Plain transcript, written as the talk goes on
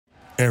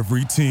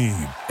Every team,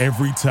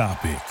 every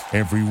topic,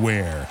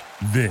 everywhere.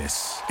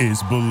 This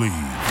is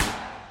Believe.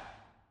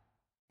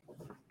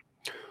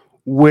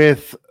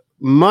 With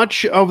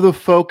much of the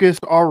focus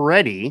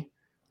already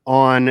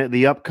on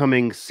the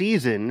upcoming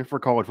season for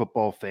college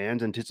football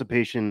fans,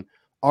 anticipation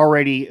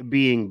already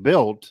being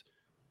built,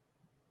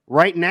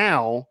 right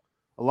now,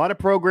 a lot of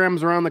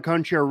programs around the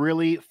country are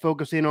really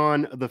focusing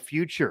on the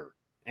future.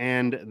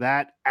 And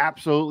that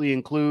absolutely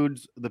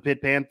includes the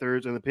Pitt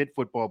Panthers and the Pitt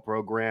football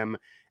program.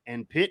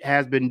 And Pitt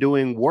has been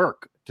doing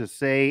work, to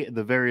say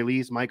the very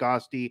least. Mike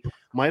Asti,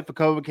 Mike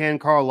Vukovcan and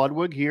Karl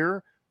Ludwig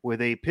here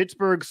with a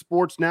Pittsburgh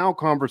Sports Now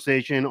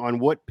conversation on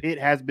what Pitt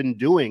has been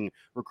doing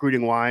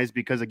recruiting-wise,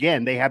 because,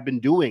 again, they have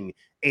been doing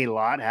a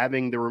lot,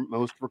 having the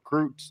most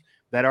recruits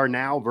that are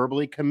now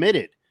verbally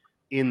committed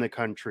in the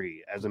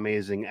country, as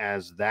amazing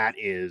as that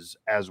is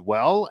as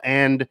well.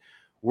 And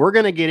we're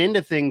going to get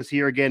into things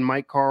here again,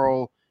 Mike,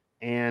 Karl,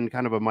 and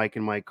kind of a Mike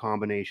and Mike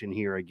combination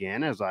here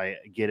again, as I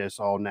get us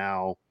all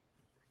now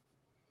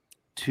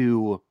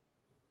to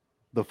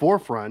the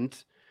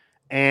forefront.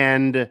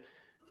 And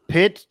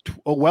Pitt,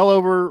 well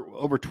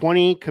over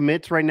 20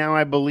 commits right now,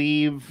 I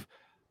believe.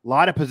 A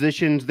lot of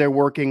positions they're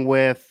working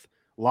with,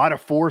 a lot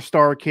of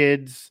 4-star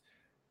kids.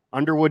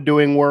 Underwood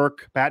doing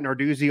work. Pat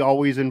Narduzzi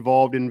always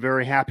involved and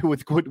very happy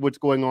with what's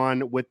going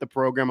on with the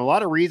program. A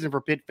lot of reason for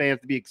Pitt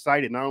fans to be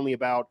excited, not only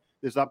about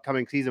this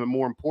upcoming season, but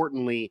more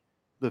importantly,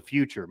 the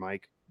future,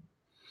 Mike.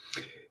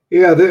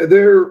 Yeah,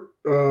 they're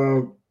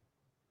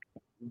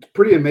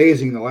pretty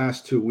amazing the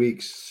last 2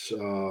 weeks.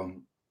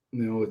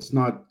 It's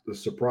not a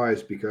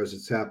surprise because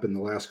it's happened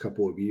the last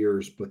couple of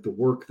years, but the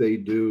work they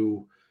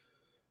do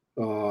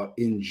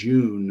in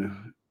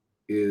June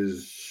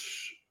is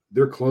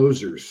they're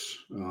closers.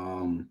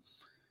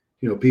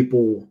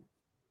 People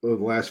over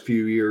the last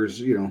few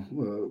years,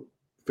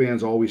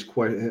 fans always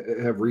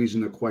have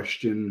reason to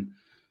question,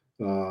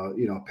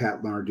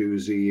 Pat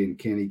Narduzzi and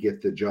can he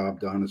get the job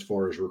done as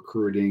far as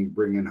recruiting,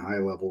 bringing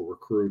high-level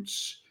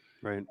recruits.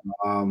 Right.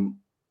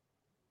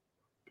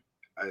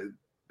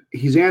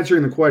 He's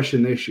answering the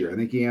question this year. I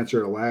think he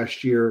answered it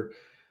last year.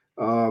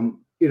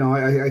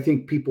 I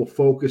think people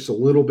focus a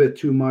little bit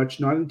too much,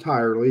 not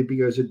entirely,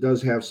 because it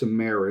does have some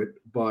merit,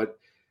 but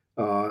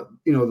the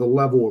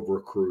level of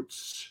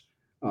recruits.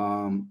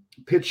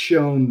 Pitt's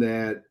shown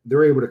that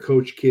they're able to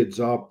coach kids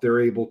up.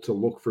 They're able to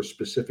look for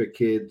specific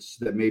kids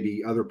that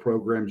maybe other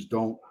programs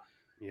don't,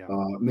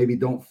 maybe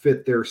don't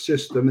fit their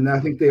system. And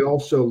I think they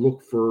also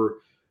look for,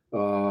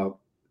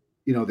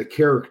 the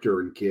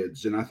character in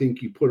kids. And I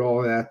think you put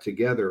all that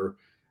together.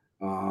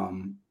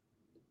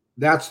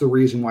 That's the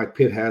reason why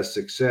Pitt has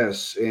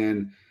success.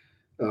 And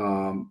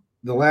the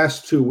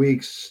last 2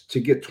 weeks to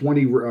get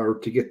 20 or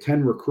to get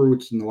 10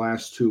 recruits in the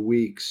last 2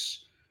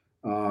 weeks.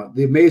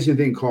 The amazing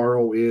thing,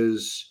 Karl,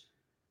 is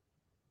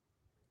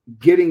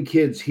getting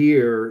kids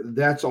here.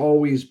 That's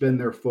always been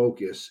their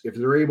focus. If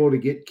they're able to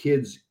get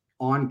kids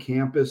on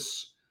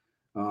campus,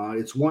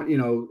 it's one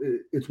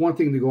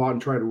thing to go out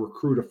and try to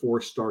recruit a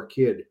 4-star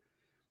kid.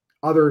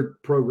 Other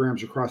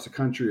programs across the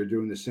country are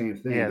doing the same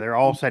thing. Yeah, they're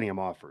all sending them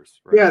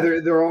offers. Right? Yeah,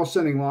 they're all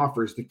sending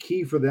offers. The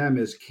key for them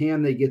is,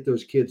 can they get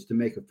those kids to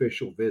make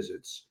official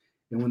visits?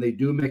 And when they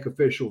do make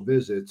official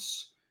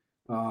visits,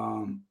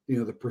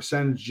 the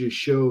percentages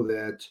show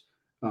that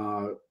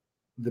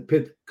the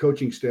Pitt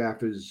coaching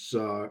staff is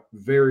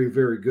very,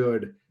 very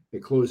good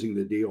at closing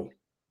the deal.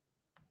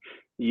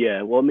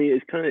 Yeah, well, I mean,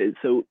 it's kind of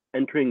so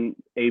entering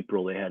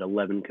April, they had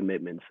 11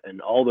 commitments,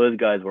 and all those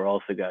guys were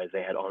also guys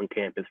they had on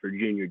campus for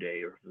junior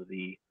day or for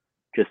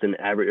just an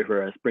average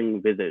for a spring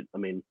visit. I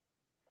mean,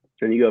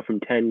 so when you go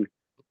from 10,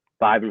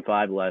 5 and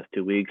 5 the last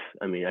 2 weeks,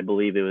 I mean, I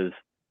believe it was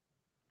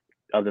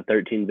of the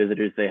 13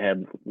 visitors they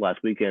had last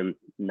weekend,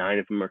 9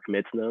 of them are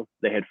commits now.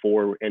 They had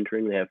 4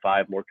 entering, they have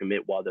 5 more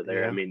commit while they're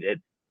there. Yeah. I mean,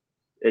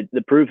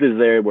 the proof is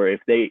there where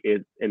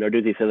and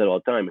Narduzzi says it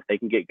all the time, if they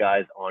can get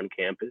guys on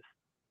campus,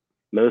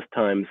 most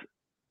times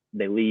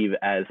they leave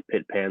as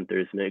Pitt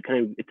Panthers. And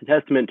it's a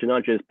testament to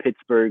not just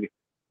Pittsburgh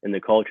and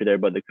the culture there,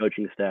 but the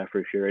coaching staff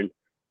for sure. And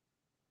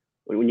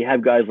when you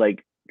have guys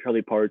like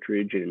Charlie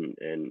Partridge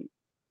and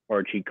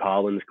Archie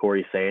Collins,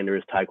 Corey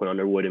Sanders, Tyquan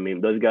Underwood, I mean,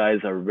 those guys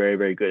are very,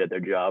 very good at their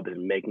jobs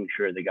and making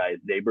sure the guys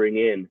they bring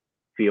in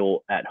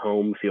feel at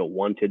home, feel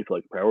wanted, feel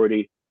like a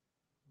priority.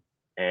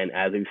 And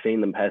as we've seen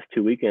the past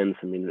 2 weekends,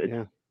 I mean,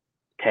 it's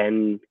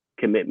 10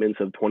 commitments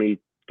of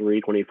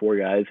 23, 24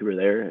 guys who were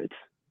there. It's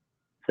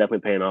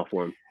definitely paying off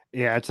for them.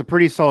 Yeah, it's a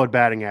pretty solid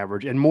batting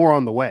average and more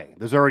on the way.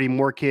 There's already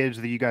more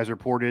kids that you guys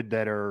reported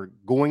that are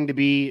going to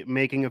be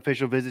making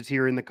official visits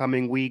here in the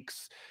coming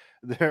weeks.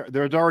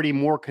 There's already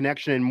more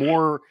connection and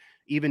more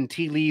even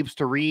tea leaves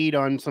to read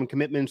on some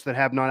commitments that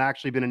have not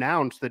actually been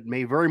announced that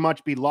may very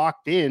much be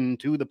locked in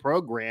to the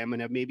program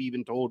and have maybe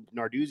even told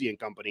Narduzzi and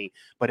company,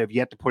 but have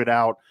yet to put it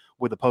out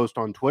with a post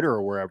on Twitter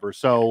or wherever.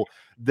 So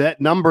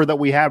that number that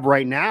we have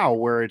right now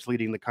where it's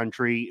leading the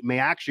country may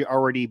actually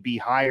already be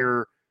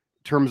higher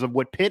terms of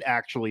what Pitt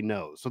actually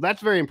knows. So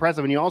that's very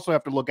impressive. And you also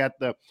have to look at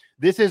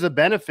this is a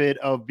benefit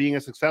of being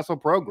a successful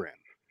program.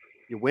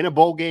 You win a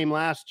bowl game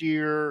last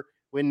year,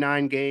 win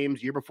 9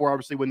 games. Year before,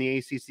 obviously, win the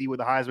ACC with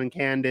a Heisman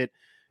candidate.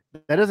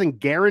 That doesn't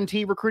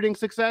guarantee recruiting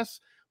success,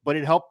 but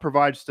it helped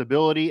provide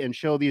stability and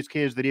show these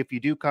kids that if you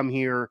do come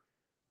here,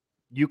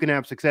 you can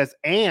have success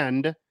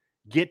and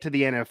get to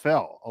the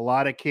NFL. A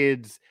lot of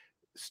kids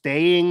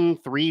staying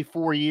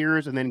 3-4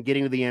 years and then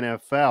getting to the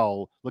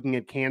NFL, looking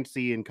at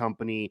Cansey and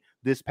company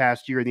this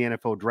past year in the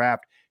NFL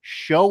draft,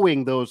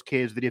 showing those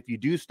kids that if you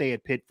do stay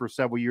at Pitt for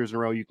several years in a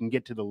row, you can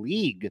get to the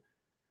league.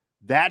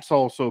 That's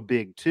also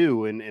big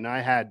too. And I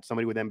had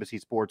somebody with Embassy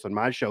Sports on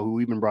my show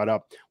who even brought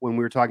up when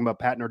we were talking about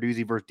Pat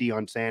Narduzzi versus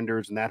Deion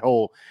Sanders and that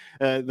whole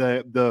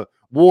the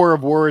war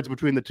of words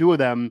between the two of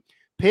them.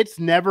 Pitt's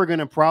never going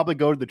to probably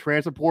go to the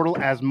transfer portal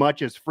as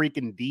much as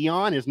freaking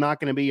Deion is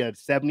not going to be a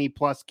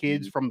 70+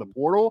 kids from the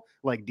portal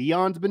like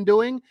Deion's been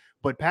doing.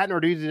 But Pat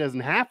Narduzzi doesn't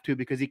have to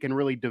because he can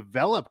really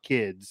develop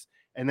kids.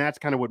 And that's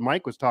kind of what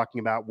Mike was talking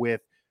about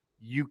with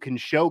you can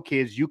show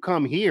kids you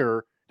come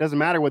here. Doesn't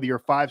matter whether you're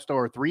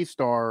 5-star or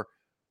 3-star,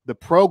 the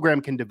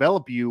program can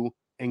develop you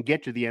and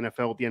get to the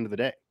NFL at the end of the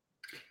day.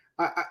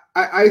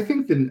 I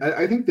think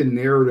the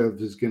narrative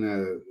is going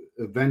to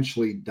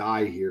eventually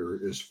die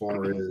here as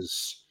far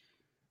as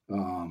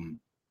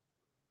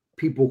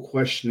people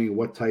questioning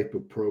what type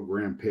of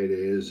program Pitt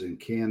is and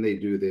can they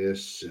do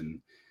this and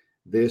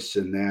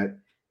that.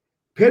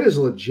 Pitt is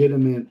a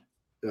legitimate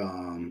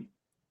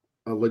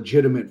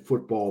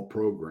football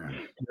program.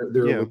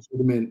 They're a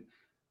legitimate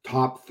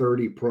top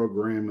 30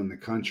 program in the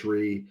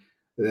country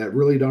that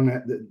really don't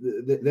have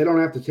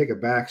to take a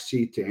back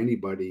seat to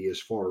anybody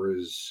as far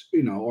as,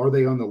 are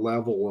they on the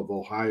level of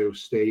Ohio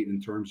State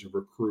in terms of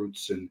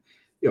recruits and,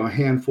 a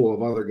handful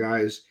of other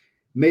guys?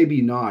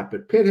 Maybe not,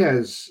 but Pitt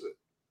has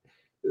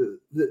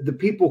the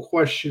people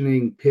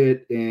questioning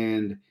Pitt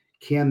and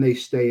can they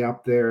stay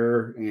up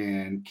there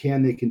and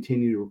can they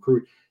continue to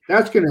recruit?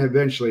 That's going to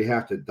eventually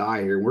have to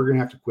die here. And we're going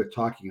to have to quit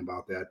talking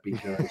about that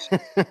because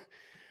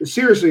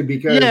seriously,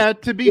 because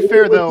to be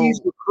fair with though, these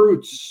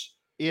recruits,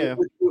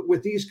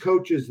 with these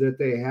coaches that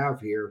they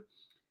have here,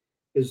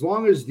 as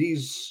long as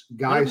these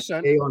guys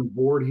 100%. stay on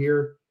board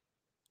here,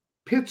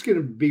 Pitt's going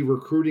to be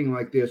recruiting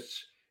like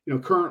this.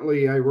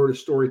 Currently I wrote a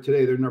story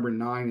today. They're number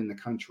 9 in the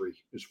country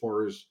as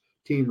far as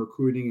team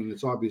recruiting. And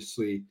it's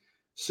obviously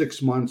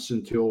 6 months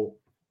until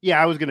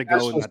I was going to go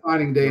National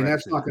Signing Day. And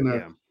that's not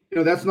going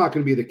to, that's not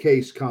going to be the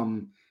case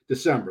come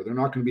December. They're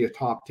not going to be a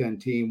top 10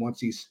 team once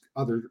these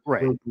other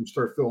programs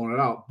start filling it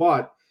out.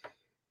 But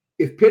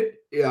if Pitt,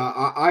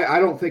 I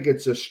don't think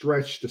it's a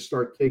stretch to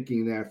start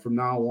thinking that from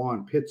now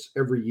on, Pitt's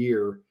every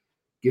year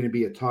going to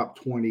be a top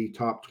 20,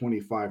 top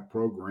 25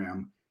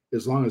 program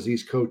as long as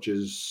these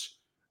coaches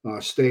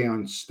stay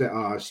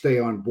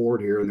on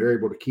board here and they're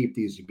able to keep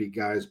these big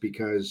guys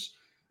because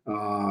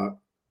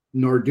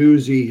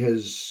Narduzzi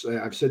has,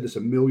 I've said this a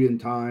million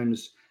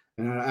times,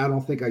 and I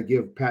don't think I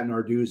give Pat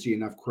Narduzzi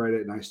enough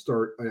credit, and I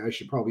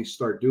should probably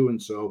start doing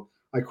so.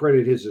 I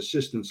credit his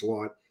assistants a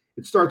lot.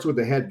 It starts with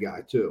the head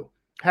guy too.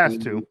 Has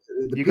and to.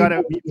 The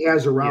people he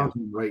has around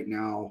him right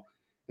now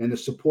and the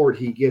support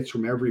he gets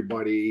from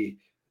everybody,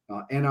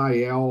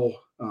 NIL,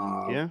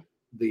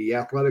 the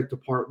athletic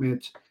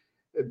department.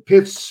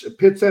 Pitt's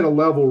at a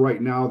level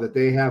right now that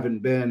they haven't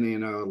been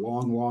in a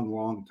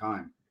long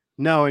time.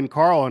 No, and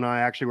Carl and I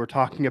actually were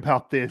talking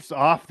about this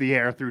off the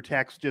air through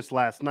text just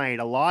last night.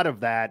 A lot of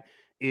that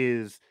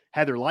is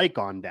Heather Lyke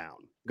on down.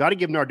 Got to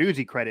give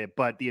Narduzzi credit,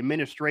 but the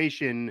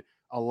administration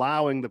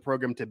allowing the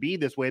program to be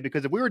this way,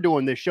 because if we were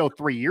doing this show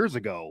 3 years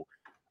ago,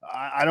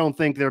 I don't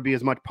think there'd be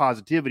as much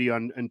positivity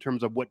in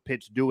terms of what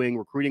Pitt's doing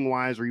recruiting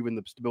wise, or even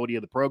the stability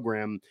of the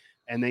program.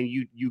 And then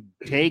you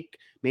take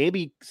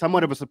maybe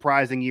somewhat of a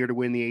surprising year to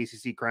win the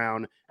ACC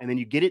crown, and then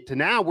you get it to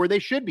now where they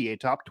should be a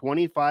top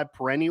 25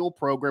 perennial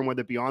program,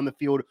 whether it be on the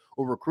field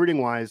or recruiting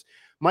wise.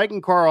 Mike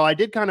and Carl, I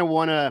did kind of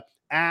want to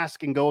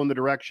ask and go in the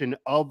direction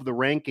of the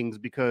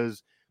rankings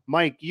because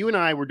Mike, you and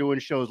I were doing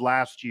shows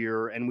last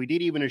year, and we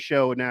did even a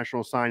show at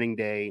National Signing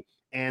Day,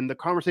 and the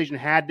conversation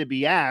had to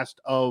be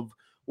asked of,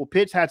 well,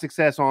 Pitt's had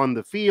success on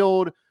the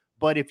field,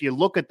 but if you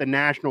look at the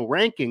national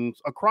rankings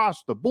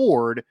across the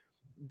board,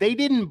 they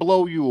didn't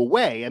blow you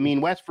away. I mean,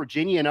 West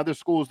Virginia and other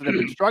schools that have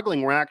been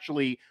struggling were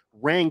actually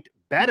ranked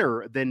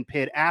better than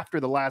Pitt after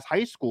the last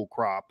high school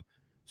crop.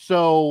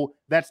 So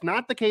that's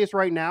not the case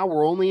right now.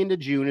 We're only into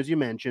June, as you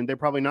mentioned. They're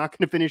probably not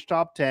going to finish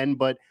top 10,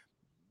 but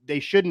they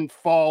shouldn't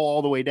fall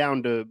all the way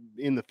down to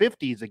in the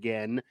 50s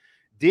again.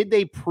 Did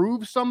they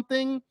prove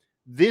something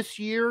this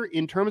year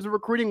in terms of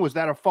recruiting? Was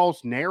that a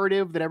false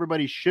narrative that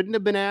everybody shouldn't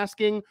have been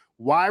asking?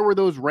 Why were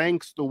those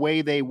ranks the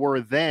way they were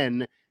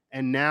then?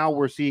 And now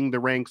we're seeing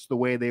the ranks the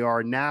way they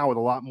are now with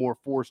a lot more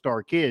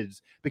 4-star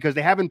kids because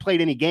they haven't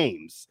played any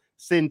games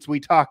since we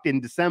talked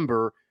in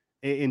December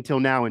until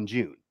now in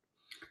June.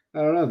 I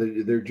don't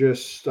know. They're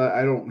just,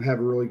 I don't have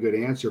a really good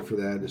answer for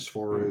that as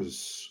far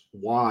as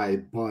why,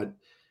 but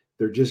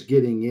they're just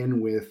getting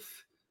in with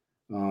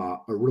a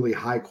really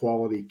high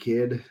quality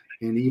kid.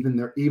 And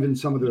even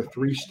some of their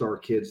 3-star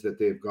kids that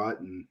they've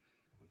gotten,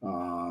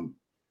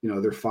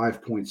 they're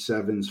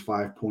 5.7s,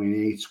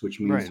 5.8s, which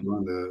means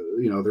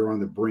they're on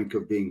the brink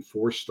of being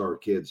 4-star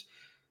kids.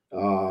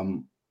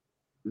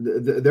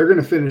 they're going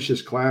to finish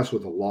this class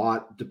with a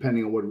lot,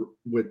 depending on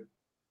what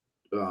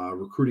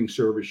recruiting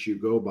service you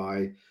go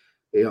by.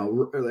 You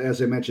know,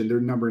 as I mentioned, they're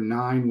number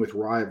 9 with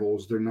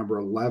Rivals. They're number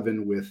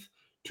 11 with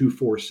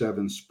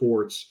 247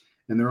 Sports,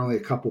 and they're only a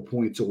couple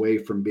points away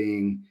from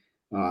being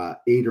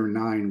 8 or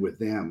 9 with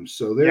them.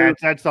 So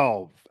that's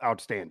all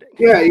outstanding.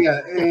 Yeah,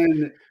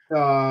 and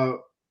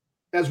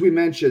as we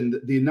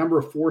mentioned, the number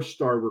of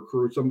 4-star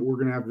recruits. We're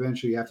going to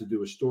eventually have to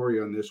do a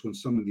story on this when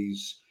some of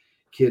these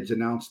kids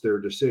announce their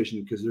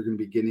decision, because they're going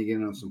to be getting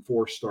in on some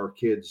 4-star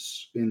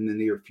kids in the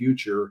near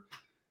future.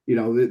 You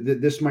know,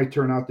 this might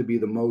turn out to be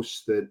the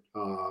most that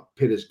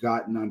Pitt has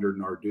gotten under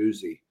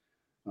Narduzzi.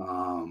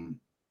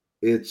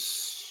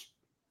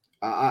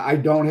 I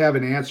don't have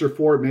an answer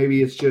for it.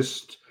 Maybe it's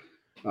just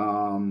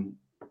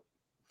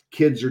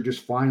kids are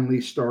just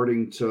finally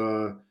starting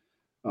to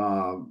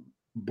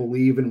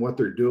believe in what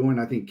they're doing.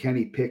 I think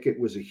Kenny Pickett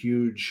was a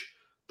huge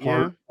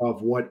part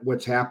of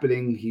what's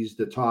happening. He's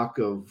the talk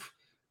of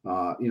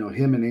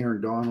him and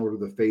Aaron Donald are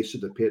the face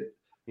of the Pitt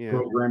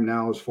program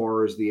now as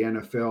far as the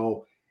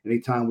NFL.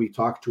 Anytime we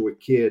talk to a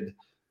kid,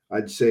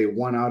 I'd say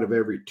 1 out of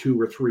every 2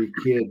 or 3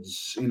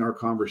 kids in our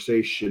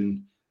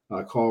conversation,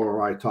 call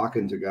or I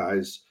talking to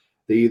guys,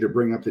 they either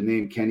bring up the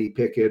name Kenny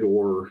Pickett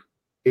or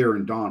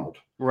Aaron Donald.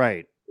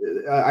 Right.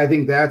 I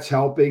think that's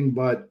helping,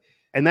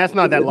 and that's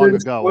not that long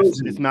ago.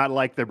 It's not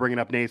like they're bringing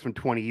up names from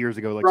 20 years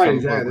ago, like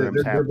some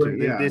programs have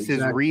to. This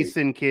is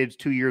recent kids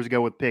 2 years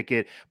ago with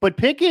Pickett. But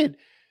Pickett,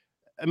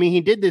 I mean,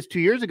 he did this 2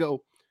 years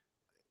ago.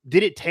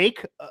 Did it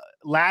take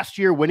last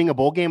year winning a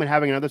bowl game and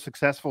having another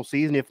successful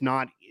season? If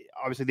not,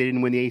 obviously they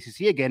didn't win the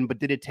ACC again. But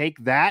did it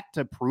take that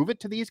to prove it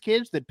to these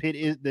kids that Pitt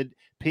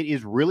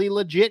is really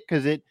legit?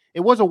 Because it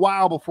was a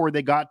while before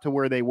they got to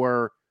where they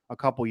were a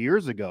couple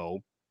years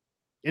ago.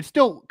 It's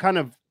still kind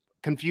of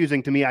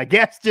confusing to me, I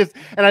guess.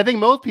 And I think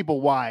most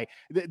people why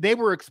they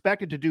were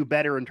expected to do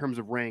better in terms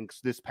of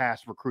ranks this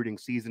past recruiting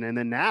season, and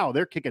then now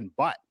they're kicking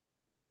butt.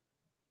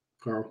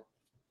 Carl,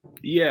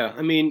 yeah,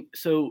 I mean,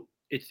 so.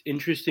 It's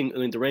interesting. I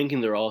mean, the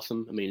rankings are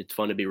awesome. I mean, it's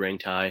fun to be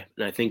ranked high.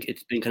 And I think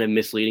it's been kind of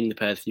misleading the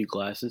past few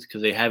classes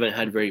because they haven't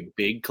had very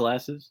big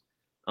classes.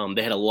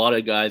 They had a lot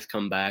of guys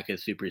come back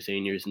as super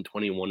seniors in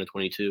 21 and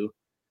 22.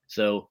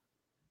 So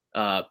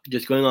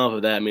just going off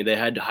of that, I mean, they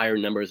had higher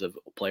numbers of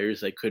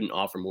players. They couldn't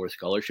offer more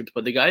scholarships.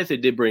 But the guys they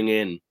did bring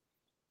in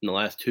the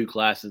last 2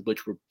 classes,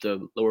 which were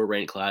the lower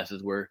ranked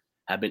classes,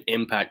 have been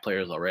impact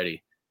players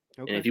already.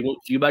 Okay. And if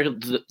you back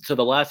to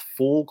the last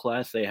full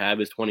class they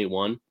have is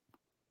 21.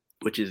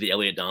 Which is the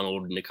Elliott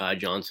Donald, Nikai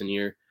Johnson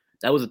year.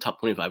 That was a top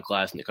 25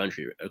 class in the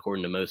country,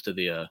 according to most of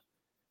the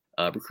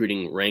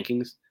recruiting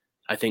rankings.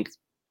 I think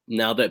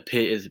now that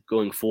Pitt is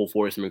going full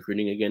force in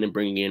recruiting again and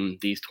bringing in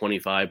these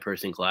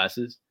 25-person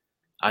classes,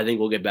 I think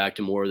we'll get back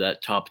to more of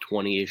that top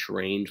 20-ish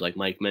range, like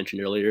Mike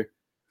mentioned earlier.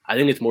 I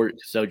think it's more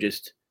so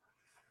just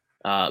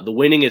the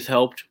winning has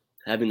helped.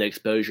 Having the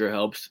exposure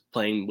helps.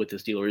 Playing with the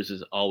Steelers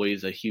is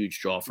always a huge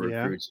draw for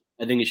recruits.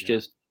 I think it's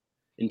just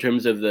in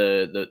terms of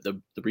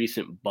the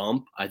recent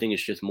bump, I think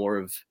it's just more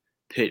of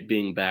Pitt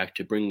being back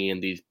to bringing in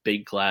these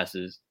big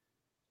classes.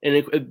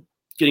 And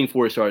getting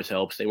 4 stars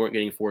helps. They weren't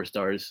getting 4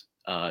 stars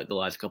the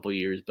last couple of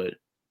years, but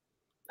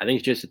I think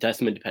it's just a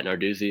testament to Pat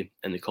Narduzzi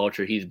and the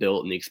culture he's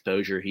built and the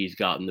exposure he's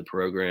gotten the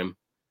program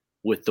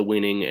with the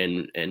winning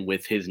and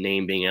with his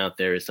name being out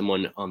there as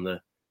someone on the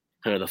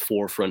kind of the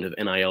forefront of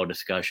NIL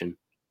discussion.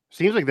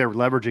 Seems like they're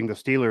leveraging the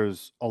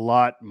Steelers a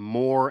lot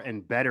more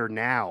and better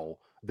now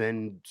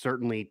than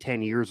certainly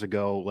 10 years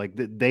ago. Like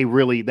they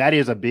really, that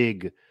is a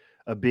big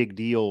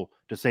deal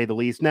to say the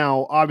least.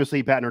 Now,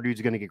 obviously Pat Narduzzi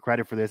is going to get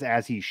credit for this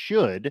as he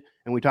should.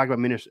 And we talked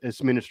about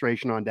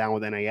administration on down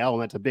with NIL,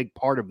 and that's a big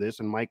part of this.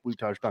 And Mike, we've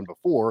touched on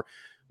before,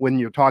 when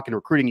you're talking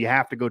recruiting, you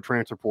have to go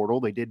transfer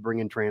portal. They did bring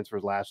in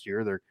transfers last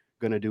year. They're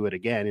going to do it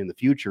again in the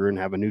future and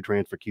have a new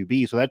transfer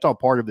QB. So that's all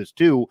part of this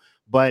too.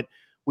 But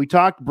we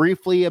talked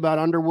briefly about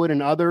Underwood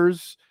and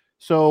others.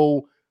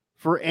 So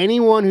for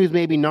anyone who's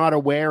maybe not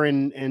aware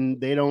and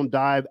they don't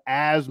dive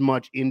as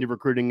much into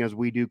recruiting as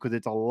we do, because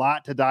it's a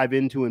lot to dive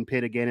into, and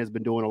Pitt, again, has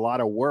been doing a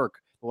lot of work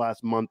the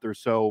last month or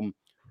so.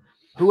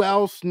 Who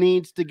else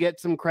needs to get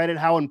some credit?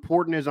 How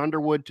important is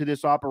Underwood to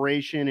this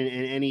operation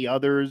and any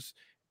others?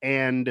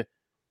 And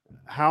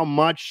how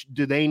much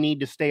do they need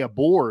to stay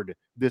aboard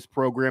this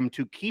program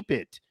to keep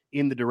it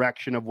in the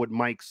direction of what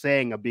Mike's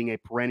saying of being a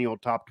perennial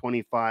top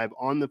 25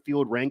 on the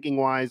field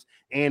ranking-wise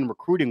and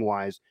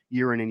recruiting-wise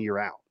year in and year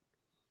out?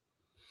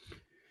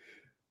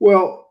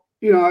 Well,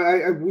 you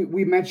know,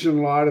 we mentioned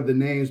a lot of the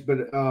names,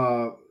 but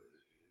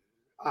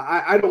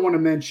I don't want to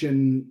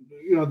mention,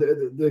 you know,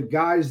 the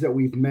guys that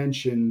we've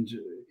mentioned.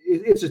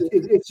 It's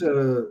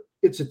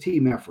a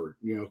team effort,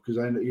 you know, because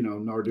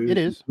Narduzzi. It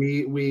is.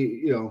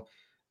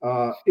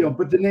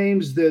 But the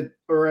names that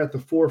are at the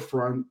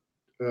forefront,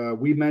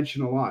 we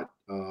mention a lot.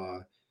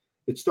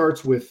 It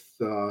starts with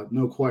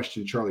no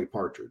question Charlie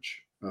Partridge.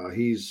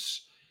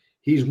 He's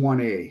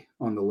 1A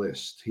on the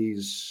list.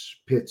 He's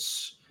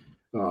Pitt's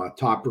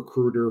top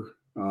recruiter,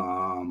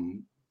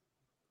 known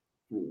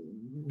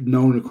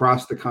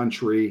across the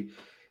country.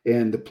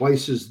 And the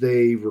places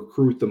they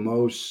recruit the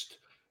most,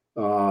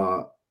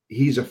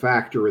 he's a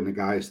factor in the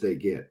guys they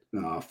get.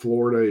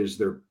 Florida is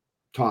their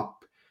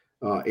top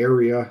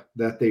area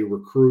that they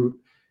recruit,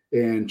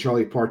 and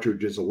Charlie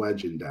Partridge is a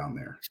legend down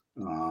there.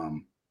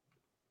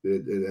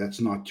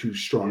 That's not too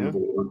strong of a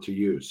word to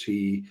use.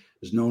 He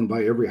is known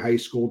by every high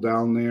school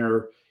down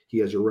there. He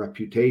has a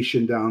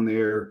reputation down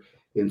there,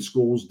 and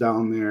schools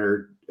down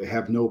there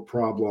have no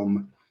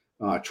problem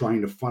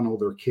trying to funnel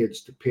their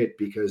kids to Pitt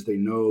because they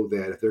know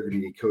that if they're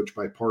going to get coached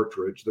by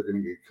Partridge, they're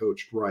going to get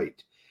coached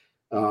right.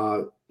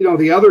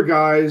 The other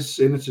guys,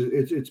 and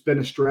it's been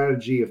a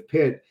strategy of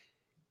Pitt,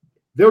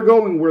 they're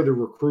going where the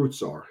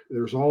recruits are.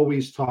 There's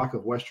always talk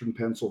of Western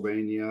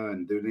Pennsylvania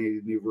and do they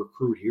need to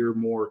recruit here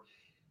more.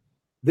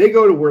 They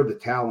go to where the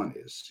talent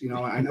is.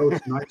 I know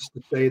it's nice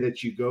to say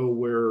that you go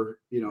where,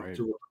 Right.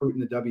 to recruit in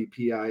the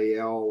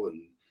WPIAL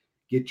and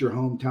get your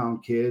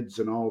hometown kids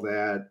and all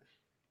that.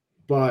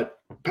 But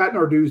Pat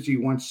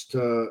Narduzzi wants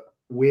to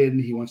win.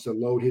 He wants to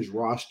load his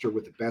roster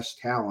with the best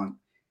talent,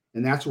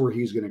 and that's where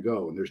he's going to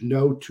go. And there's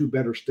no two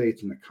better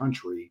states in the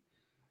country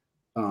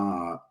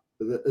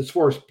as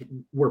far as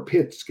where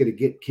Pitt's going to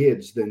get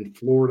kids than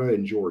Florida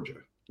and Georgia.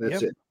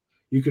 That's it.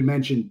 You can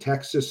mention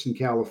Texas and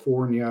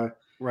California.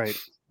 Right.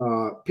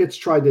 Pitt's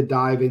tried to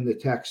dive into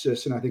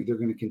Texas, and I think they're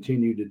going to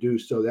continue to do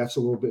so. That's a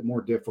little bit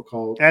more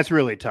difficult. That's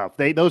really tough.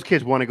 Those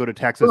kids want to go to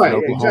Texas and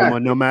Oklahoma,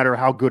 no matter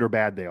how good or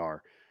bad they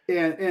are.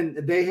 And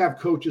they have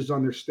coaches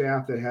on their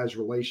staff that have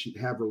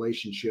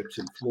relationships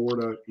in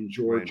Florida and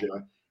Georgia,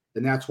 right.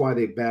 And that's why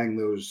they bang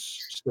those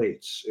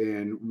states.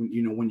 And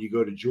when you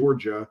go to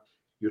Georgia,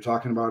 you're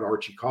talking about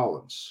Archie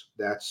Collins.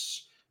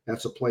 That's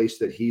a place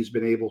that he's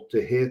been able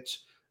to hit.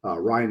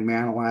 Ryan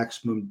Manilak's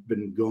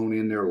been going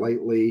in there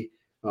lately,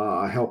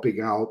 helping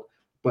out.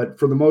 But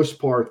for the most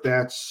part,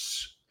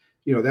 that's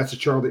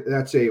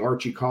a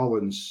Archie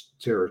Collins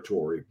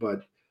territory.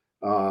 But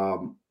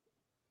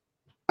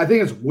I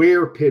think it's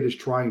where Pitt is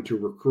trying to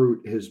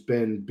recruit has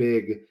been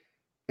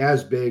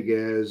as big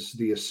as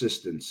the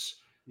assistants.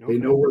 Okay. They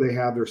know where they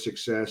have their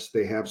success.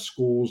 They have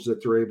schools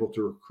that they're able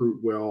to recruit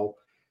well,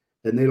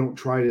 and they don't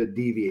try to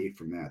deviate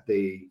from that.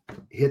 They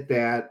hit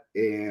that,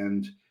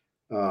 and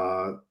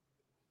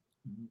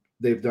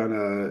they've done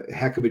a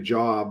heck of a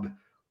job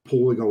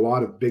pulling a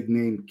lot of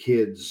big-name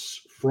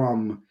kids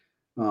from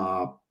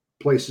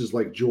places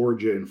like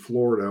Georgia and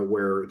Florida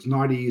where it's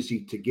not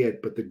easy to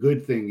get. But the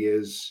good thing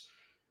is,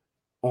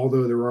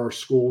 although there are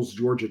schools,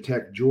 Georgia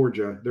Tech,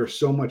 Georgia, there's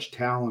so much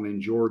talent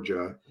in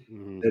Georgia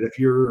that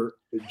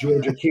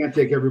Georgia can't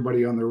take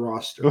everybody on their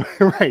roster.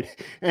 Right.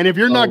 And if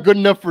you're not good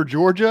enough for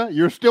Georgia,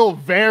 you're still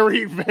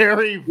very,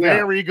 very,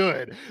 very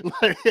good.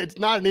 It's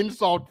not an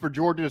insult for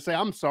Georgia to say,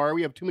 I'm sorry,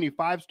 we have too many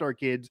 5-star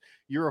kids.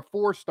 You're a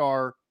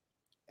 4-star,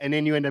 and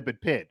then you end up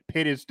at Pitt.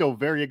 Pitt is still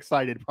very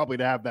excited probably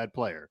to have that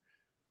player.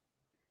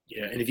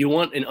 Yeah, and if you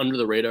want an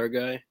under-the-radar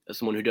guy, as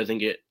someone who doesn't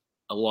get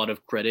a lot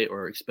of credit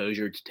or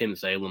exposure, to Tim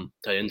Salem,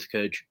 tight ends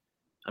coach.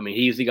 I mean,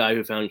 he's the guy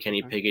who found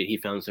Kenny Pickett. He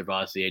found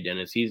Servassier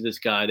Dennis. He's this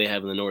guy they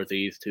have in the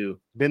Northeast who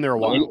been there a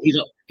while.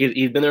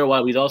 He's been there a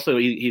while. He's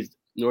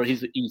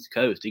the East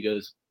Coast. He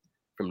goes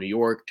from New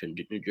York to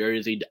New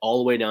Jersey all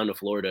the way down to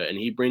Florida, and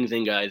he brings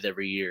in guys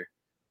every year.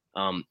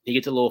 He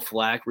gets a little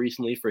flack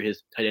recently for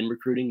his tight end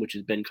recruiting, which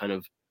has been kind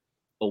of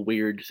a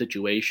weird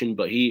situation,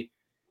 but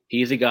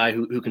he's a guy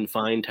who can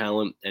find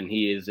talent, and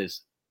he is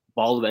this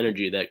ball of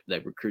energy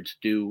that recruits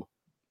do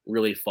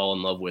really fall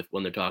in love with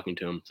when they're talking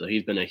to him. So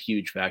he's been a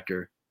huge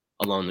factor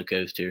along the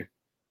coast here.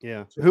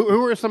 Yeah.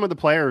 Who are some of the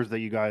players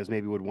that you guys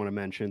maybe would want to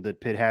mention that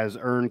Pitt has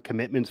earned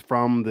commitments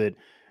from that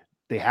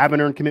they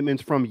haven't earned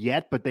commitments from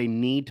yet, but they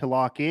need to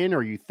lock in,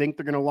 or you think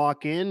they're going to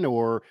lock in,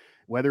 or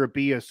whether it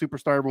be a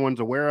superstar everyone's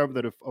aware of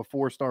that a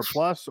 4-star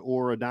plus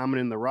or a diamond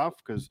in the rough?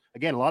 Because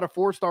again, a lot of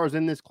 4-stars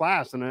in this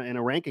class in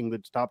a ranking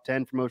that's top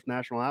 10 for most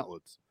national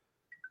outlets.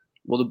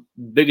 Well, the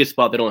biggest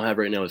spot they don't have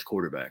right now is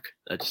quarterback.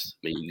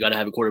 You got to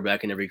have a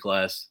quarterback in every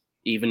class,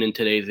 even in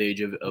today's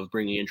age of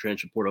bringing in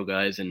transfer portal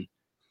guys. And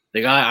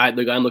the guy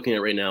I'm looking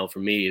at right now for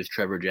me is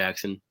Trevor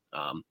Jackson,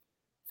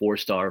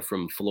 4-star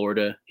from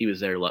Florida. He was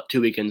there 2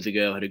 weekends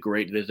ago, had a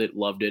great visit,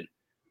 loved it.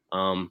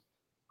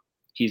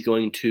 He's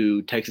going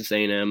to Texas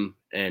A&M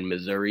and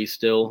Missouri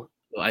still.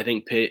 I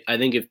think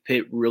if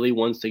Pitt really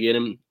wants to get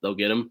him, they'll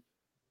get him.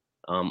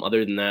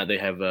 Other than that, they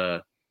have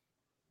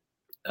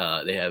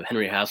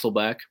Henry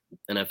Hasselback,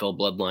 NFL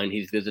bloodline.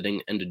 He's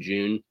visiting end of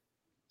June.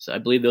 So I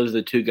believe those are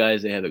the 2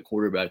 guys they have at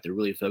quarterback they're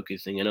really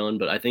focusing in on.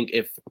 But I think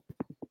if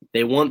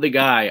they want the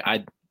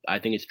guy, I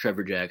think it's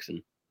Trevor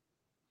Jackson.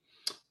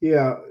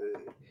 Yeah.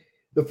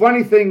 The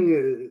funny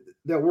thing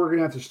that we're going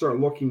to have to start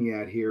looking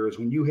at here is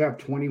when you have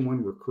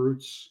 21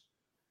 recruits,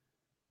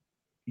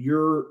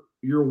 your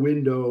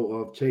window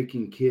of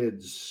taking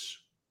kids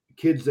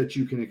that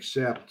you can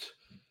accept,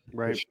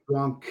 right, is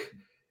shrunk,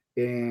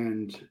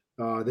 and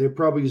they're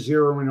probably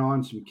zeroing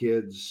on some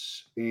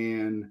kids,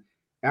 and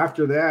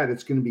after that,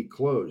 it's going to be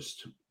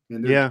closed.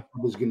 And their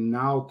job is going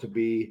now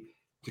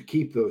to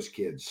keep those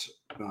kids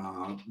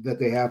that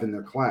they have in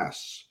their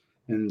class.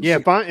 And Yeah,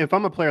 if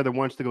I'm a player that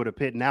wants to go to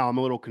Pitt now, I'm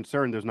a little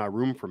concerned there's not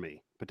room for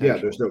me. Yeah,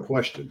 there's no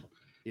question.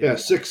 Yeah.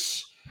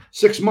 6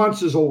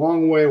 months is a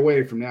long way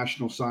away from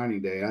National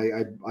Signing Day.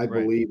 I Right.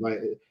 believe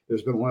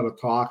there's been a lot of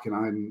talk, and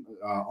I'm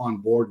on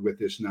board with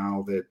this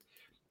now, that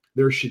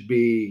there should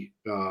be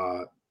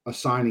a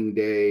signing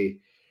day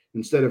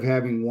instead of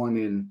having one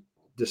in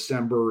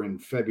December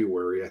and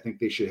February. I think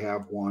they should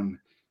have one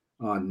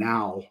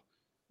now,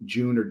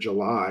 June or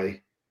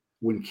July,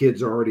 when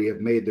kids already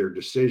have made their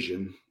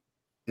decision,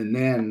 and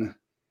then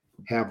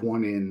have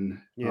one in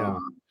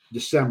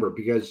December,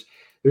 because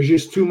there's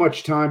just too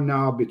much time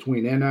now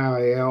between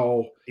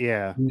NIL.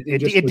 Yeah, and it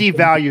just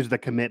devalues the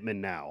commitment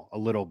now a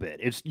little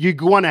bit. It's you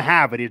want to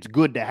have it; it's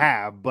good to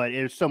have, but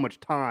it's so much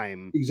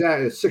time.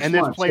 Exactly, 6 and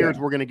months. there's players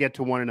we're going to get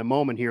to one in a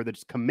moment here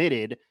that's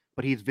committed,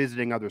 but he's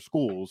visiting other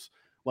schools.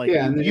 Like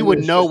you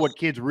would know what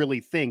kids really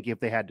think if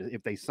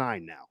they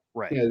sign now,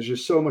 right? Yeah, there's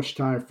just so much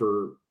time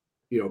for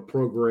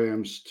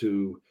programs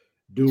to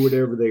do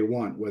whatever they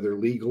want, whether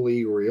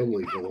legally or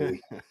illegally,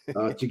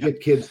 to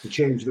get kids to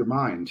change their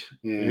mind.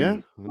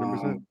 And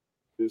 100%.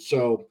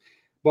 So,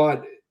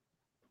 but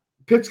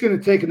Pitt's going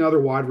to take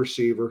another wide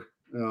receiver.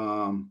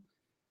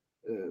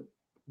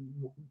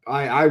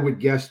 I would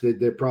guess that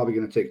they're probably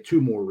going to take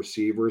 2 more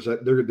receivers.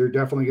 They're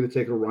definitely going to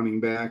take a running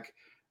back.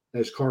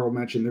 As Karl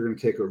mentioned, they're going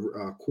to take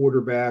a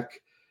quarterback.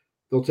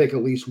 They'll take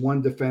at least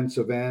one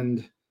defensive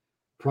end,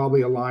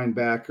 probably a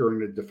linebacker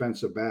and a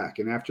defensive back.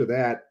 And after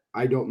that,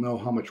 I don't know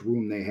how much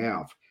room they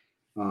have.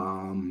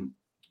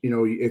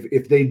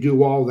 If they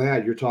do all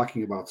that, you're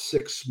talking about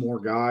 6 more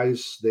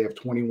guys. They have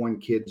 21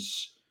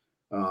 kids,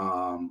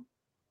 or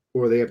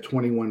they have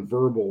 21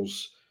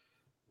 verbals.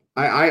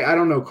 I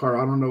don't know,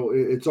 Karl. I don't know.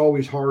 It's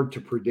always hard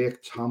to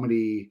predict how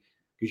many,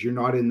 because you're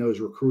not in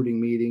those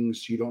recruiting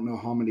meetings. You don't know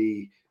how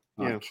many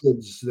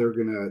kids they're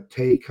going to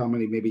take, how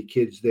many maybe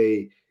kids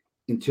they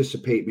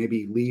anticipate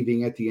maybe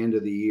leaving at the end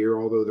of the year.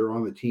 Although they're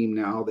on the team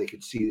now, they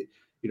could see,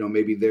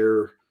 maybe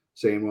they're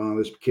saying, well,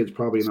 this kid's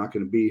probably not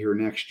going to be here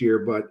next year.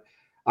 But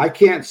I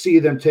can't see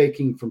them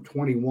taking from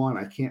 21.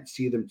 I can't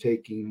see them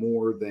taking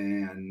more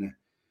than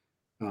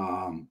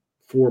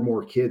 4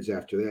 more kids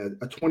after that.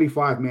 A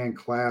 25-man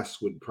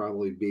class would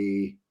probably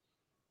be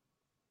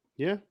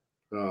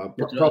probably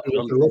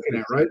what they're looking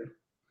at, right?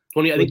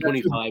 20. I think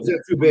 25. Is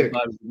that too big?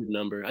 25 is a good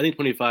number. I think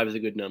 25 is a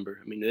good number.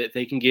 I mean, if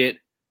they can get,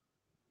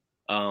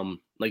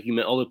 like you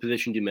meant, all the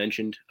positions you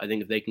mentioned, I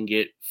think if they can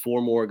get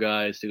 4 more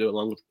guys to go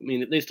along with, I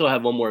mean, they still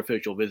have 1 more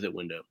official visit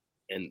window,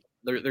 and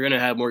they're going to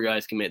have more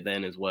guys commit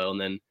then as well,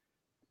 and then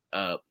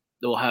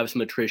they'll have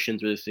some attrition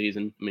through the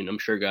season. I mean, I'm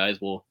sure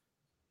guys will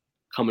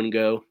come and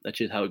go. That's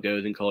just how it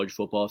goes in college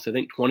football. So I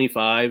think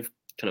 25,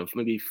 kind of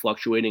maybe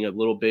fluctuating a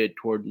little bit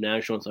toward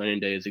National Signing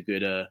Day, is a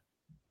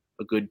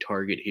good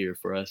target here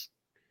for us.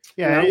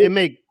 Yeah,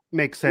 it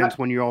makes sense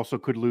when you also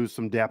could lose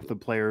some depth of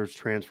players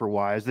transfer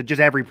wise. That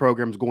just every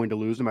program's going to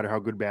lose, no matter how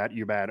bad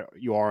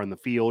you are in the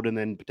field, and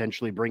then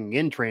potentially bringing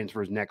in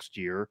transfers next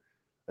year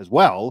as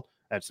well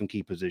at some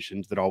key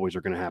positions that always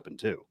are going to happen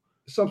too.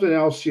 Something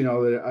else,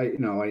 that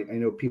I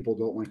know people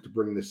don't like to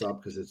bring this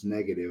up because it's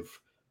negative,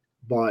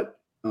 but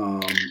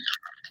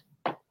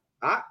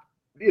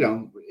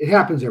it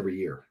happens every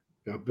year.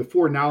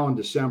 Before now in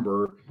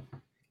December,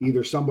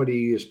 either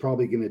somebody is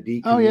probably going to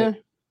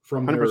decommit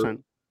from 100%. Their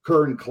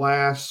current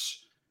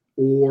class,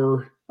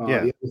 or the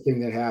other thing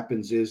that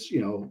happens is,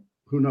 who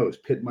knows?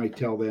 Pitt might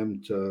tell them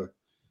to.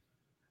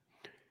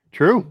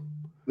 True.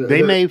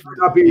 They may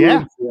not be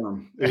room for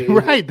them.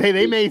 Right.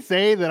 They may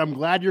say that I'm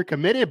glad you're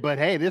committed, but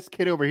hey, this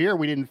kid over here,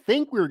 we didn't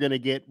think we were going to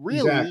get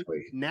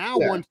now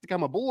wants to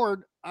come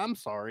aboard. I'm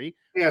sorry.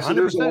 Yeah. So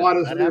there's a lot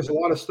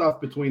of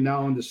stuff between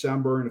now and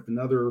December. And if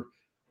another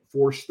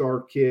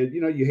 4-star kid,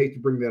 you hate to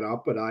bring that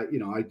up, but I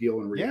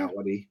deal in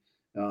reality.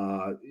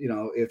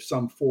 If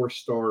some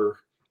 4-star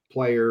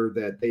player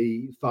that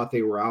they thought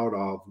they were out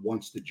of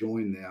wants to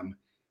join them,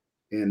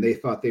 and they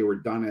thought they were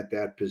done at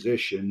that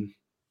position,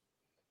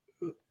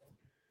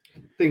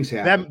 things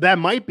happen. That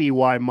might be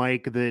why,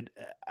 Mike, that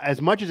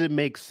as much as it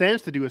makes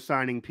sense to do a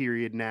signing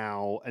period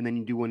now and then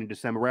you do one in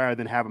December rather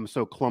than have them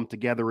so clumped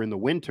together in the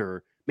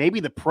winter, maybe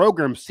the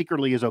program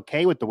secretly is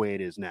okay with the way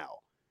it is now.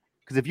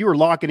 Because if you were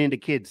locking into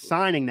kids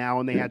signing now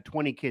and they had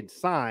 20 kids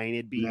sign,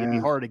 it'd be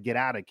hard to get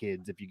out of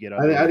kids if you get.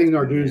 I think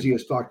Narduzzi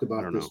has talked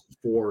about this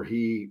before.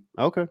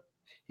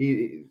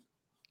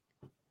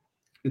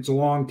 It's a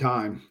long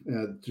time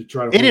to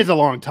try to. It is a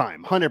long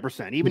time,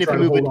 100%. Even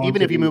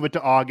if you move it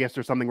to August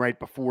or something right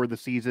before the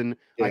season,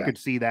 I could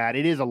see that.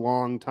 It is a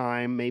long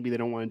time. Maybe they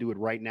don't want to do it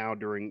right now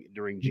during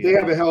June. They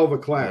have a hell of a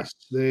class.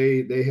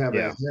 They have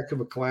a heck of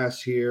a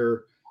class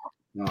here.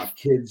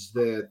 Kids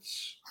that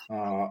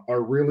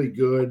are really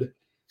good,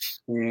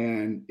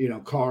 and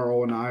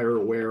Karl and I are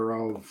aware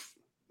of.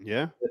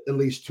 Yeah, at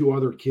least 2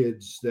 other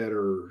kids that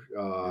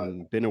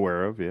are been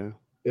aware of.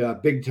 Yeah,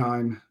 big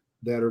time.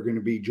 That are going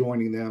to be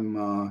joining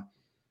them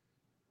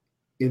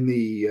in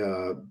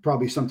the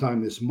probably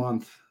sometime this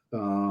month.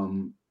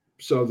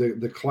 So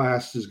the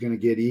class is going to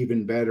get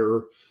even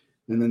better.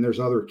 And then there's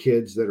other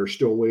kids that are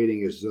still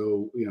waiting, as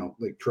though,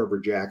 like Trevor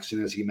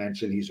Jackson, as he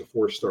mentioned, he's a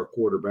 4-star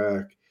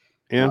quarterback.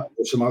 Yeah.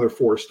 There's some other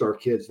 4-star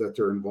kids that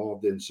they're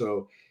involved in.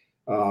 So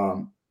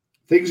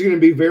things are going to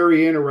be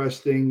very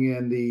interesting.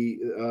 And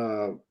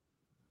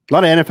a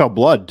lot of NFL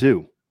blood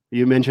too.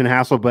 You mentioned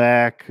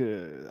Hasselbeck,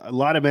 a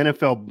lot of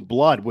NFL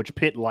blood, which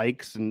Pitt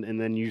likes and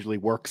then usually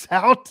works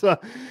out. This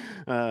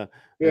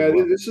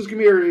is going to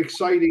be an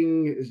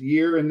exciting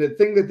year. And the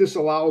thing that this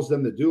allows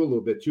them to do a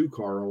little bit too,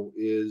 Carl,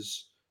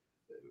 is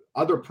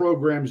other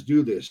programs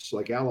do this,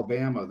 like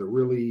Alabama, the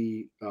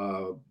really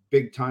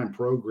big time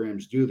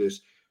programs do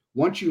this.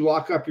 Once you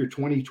lock up your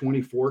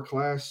 2024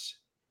 class,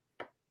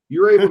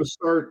 you're able to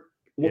start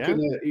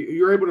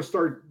you're able to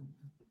start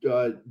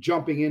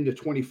jumping into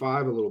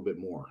 25 a little bit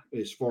more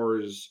as far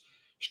as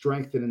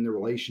strengthening the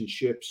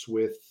relationships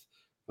with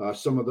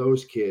some of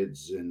those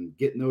kids and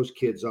getting those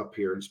kids up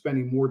here and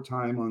spending more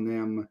time on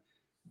them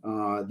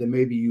than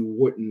maybe you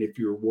wouldn't if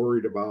you're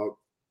worried about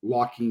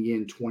locking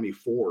in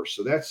 24.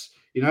 So that's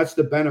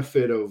the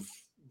benefit of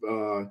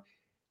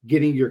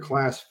getting your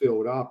class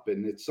filled up.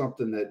 And it's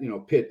something that,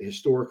 Pitt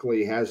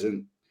historically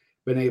hasn't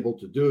been able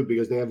to do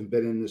because they haven't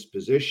been in this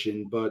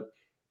position, but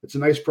it's a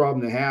nice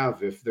problem to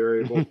have if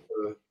they're able to,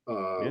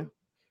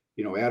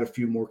 add a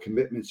few more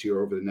commitments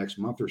here over the next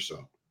month or so.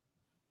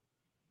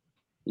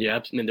 Yeah,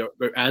 I mean,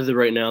 as of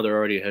right now, they're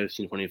already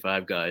hosting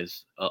 25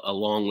 guys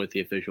along with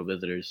the official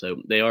visitors.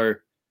 So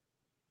they're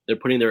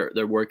putting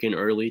their work in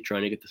early,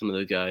 trying to get to some of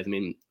those guys. I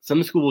mean,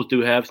 some schools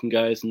do have some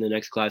guys in the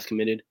next class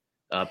committed.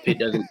 Pitt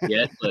doesn't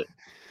yet, but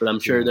I'm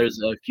sure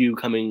there's a few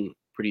coming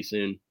pretty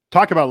soon.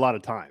 Talk about a lot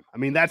of time. I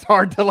mean, that's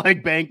hard to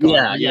bank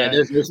on. Yeah.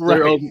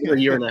 They're over a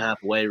year and a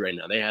half away right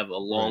now. They have a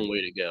long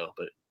way to go,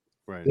 but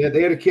yeah,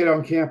 they had a kid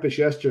on campus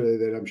yesterday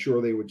that I'm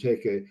sure they would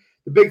take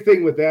the big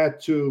thing with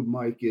that too,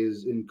 Mike,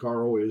 and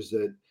Carl, is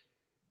that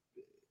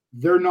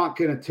they're not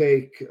going to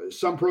take,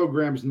 some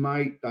programs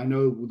might, I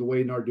know the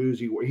way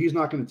Narduzzi, he's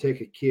not going to take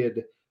a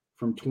kid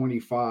from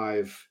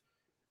 25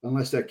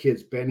 unless that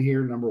kid's been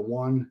here, number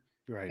one.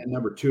 Right. And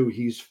number two,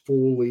 he's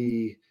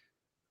fully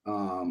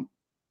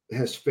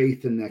has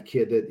faith in that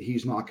kid that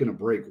he's not going to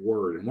break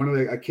word.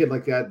 And a kid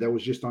like that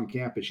was just on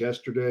campus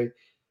yesterday.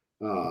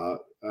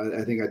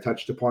 I think I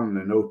touched upon in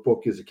the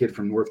notebook, is a kid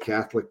from North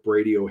Catholic,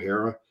 Brady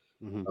O'Hara,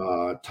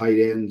 tight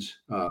end,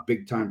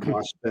 big time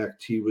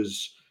prospect. He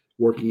was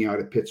working out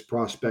at Pitt's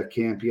prospect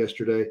camp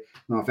yesterday.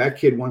 Now, if that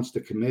kid wants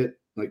to commit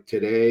like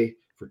today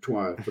for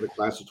the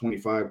class of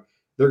 25,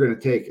 they're going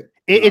to take it.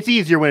 It's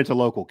easier when it's a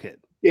local kid.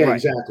 Yeah, right.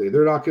 Exactly.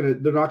 They're not going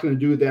to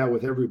do that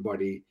with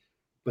everybody,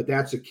 but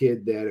that's a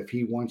kid that if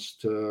he wants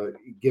to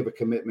give a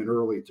commitment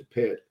early to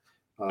Pitt,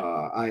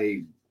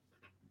 I'm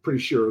pretty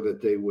sure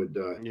that they would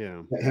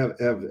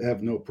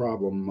have no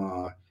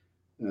problem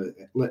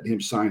letting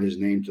him sign his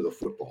name to the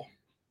football.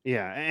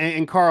 Yeah,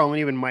 and Carl and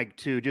even Mike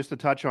too, just to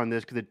touch on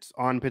this because it's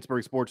on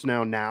Pittsburgh Sports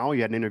Now.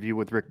 You had an interview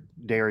with Rick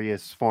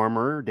Darius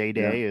Farmer,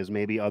 Day, as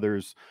maybe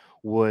others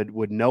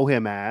would know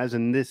him as,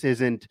 and this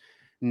isn't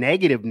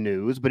negative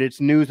news, but it's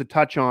news to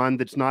touch on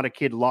that's not a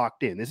kid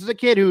locked in. This is a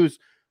kid who's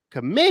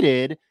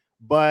committed,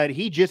 but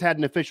he just had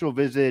an official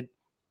visit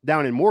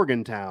down in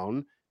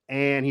Morgantown,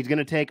 and he's going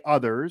to take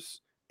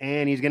others,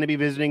 and he's going to be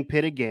visiting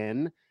Pitt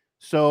again.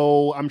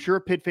 So I'm sure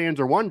Pitt fans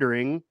are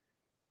wondering,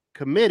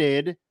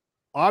 committed.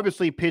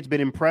 Obviously, Pitt's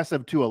been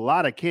impressive to a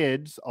lot of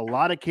kids. A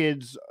lot of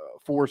kids,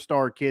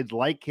 4-star kids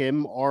like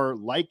him, are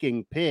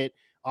liking Pitt.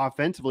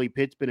 Offensively,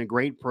 Pitt's been a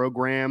great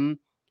program.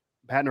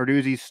 Pat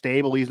Narduzzi's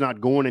stable. He's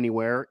not going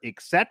anywhere,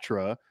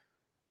 etc.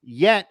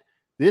 Yet,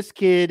 this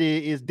kid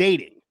is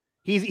dating.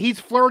 He's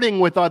flirting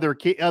with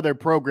other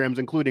programs,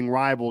 including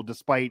rival,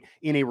 despite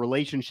in a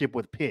relationship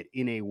with Pitt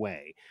in a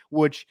way,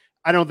 which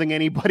I don't think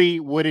anybody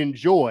would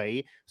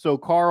enjoy. So,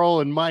 Carl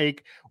and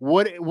Mike,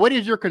 what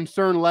is your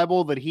concern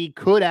level that he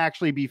could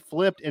actually be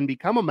flipped and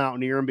become a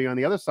Mountaineer and be on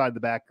the other side of the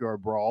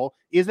backyard brawl?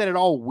 Is that at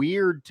all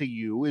weird to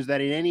you? Is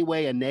that in any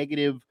way a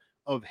negative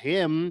of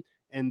him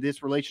and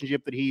this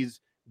relationship that he's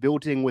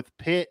building with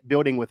Pitt,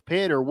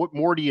 or what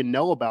more do you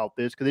know about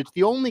this? Because it's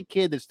the only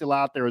kid that's still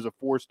out there as a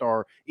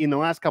 4-star in the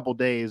last couple of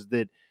days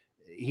that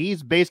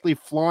he's basically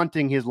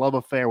flaunting his love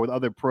affair with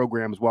other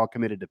programs while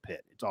committed to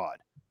Pitt. It's odd.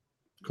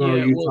 Carl,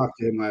 talked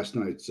to him last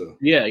night, so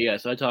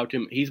so I talked to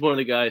him. He's one of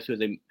the guys who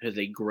has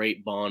a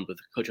great bond with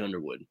Coach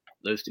Underwood.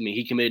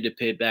 He committed to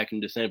Pitt back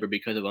in December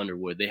because of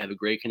Underwood. They have a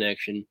great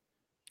connection.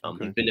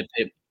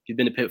 He's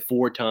been to Pitt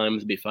 4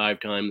 times, be 5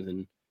 times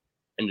in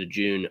end of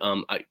June.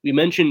 We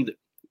mentioned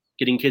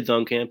getting kids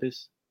on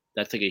campus.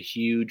 That's like a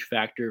huge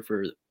factor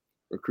for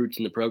recruits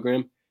in the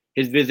program.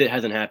 His visit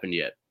hasn't happened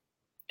yet,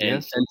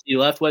 and since he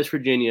left West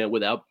Virginia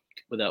without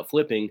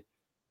flipping,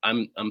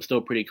 I'm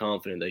still pretty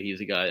confident that he's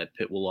a guy that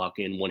Pitt will lock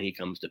in when he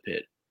comes to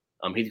Pitt.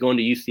 He's going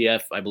to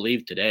UCF, I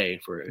believe, today.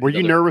 Were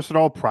you nervous at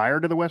all prior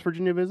to the West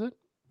Virginia visit?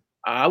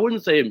 I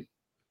wouldn't say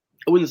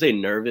I wouldn't say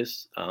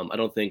nervous. I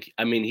don't think.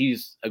 I mean,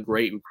 he's a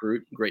great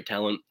recruit, great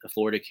talent, a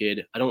Florida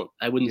kid.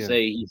 I wouldn't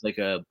say he's like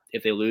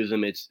if they lose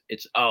him, it's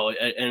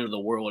end of the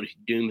world,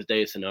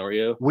 doomsday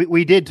scenario.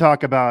 We did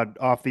talk about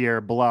off the air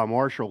Bilal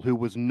Marshall, who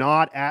was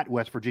not at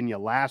West Virginia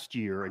last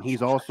year, and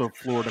he's also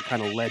Florida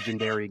kind of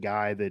legendary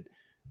guy that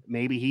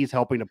maybe he's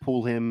helping to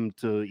pull him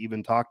to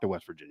even talk to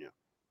West Virginia.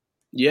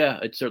 Yeah,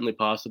 it's certainly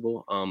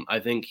possible. I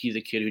think he's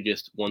a kid who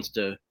just wants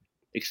to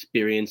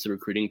experience the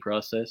recruiting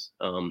process.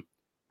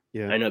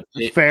 Yeah, I know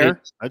that's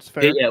fair. That's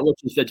fair. Pitt,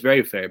 that's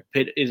very fair.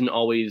 Pitt isn't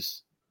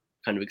always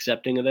kind of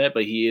accepting of that,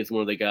 but he is one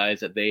of the guys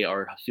that they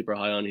are super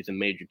high on. He's a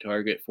major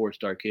target,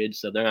 4-star kid,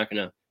 so they're not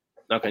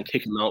gonna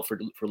kick him out for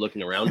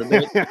looking around a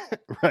bit.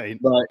 Right.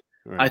 But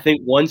I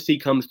think once he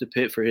comes to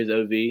Pitt for his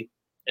OV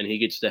and he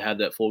gets to have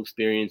that full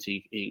experience,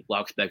 he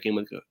locks back in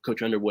with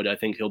Coach Underwood. I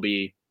think he'll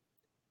be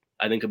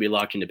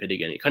locked into Pitt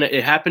again.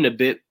 It happened a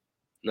bit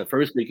in the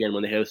first weekend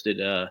when they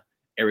hosted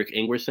Eric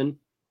Ingerson.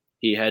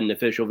 He had an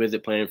official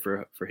visit planned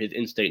for his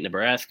in-state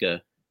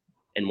Nebraska,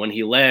 and when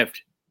he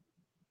left,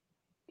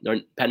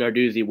 Pat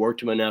Narduzzi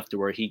worked him enough to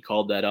where he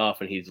called that off,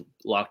 and he's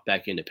locked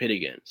back into Pitt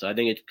again. So I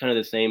think it's kind of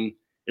the same.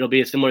 It'll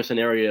be a similar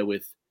scenario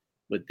with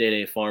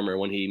Day Farmer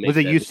when he makes.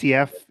 Was it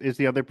UCF? Is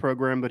the other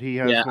program that he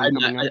has? Yeah,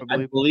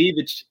 I believe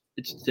it's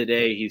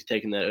today. He's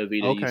taking that OV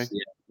to okay. UCF.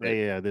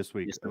 Yeah, this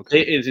week. Okay.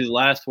 It is his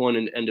last one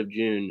in end of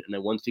June, and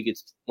then once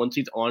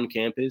he's on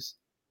campus,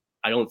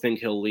 I don't think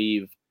he'll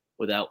leave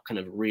without kind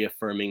of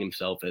reaffirming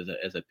himself as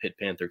a Pitt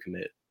Panther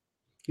commit.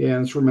 Yeah, and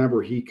let's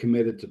remember he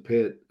committed to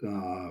Pitt.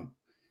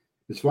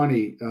 It's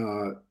funny.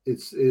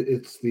 It's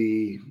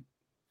the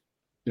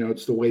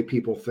it's the way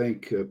people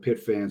think. Pitt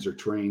fans are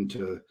trained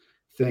to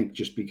think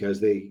just because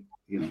they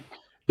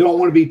don't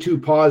want to be too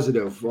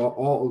positive.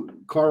 All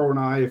Carl and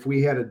I, if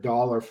we had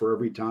 $1 for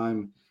every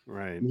time,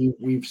 right,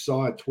 we've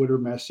saw a Twitter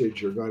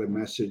message or got a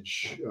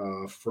message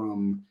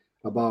from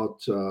about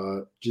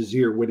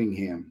Jazir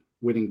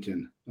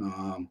Whittington.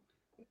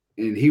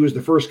 And he was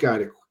the first guy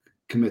to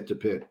commit to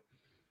Pitt.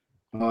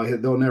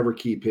 They'll never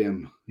keep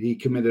him. He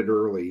committed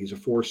early. He's a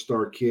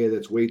 4-star kid.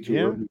 That's way too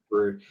early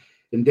for.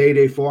 And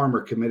Day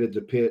Farmer committed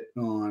to Pitt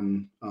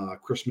on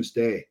Christmas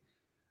Day,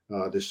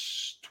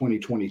 this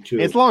 2022.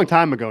 It's a long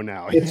time ago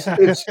now. It's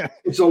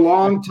a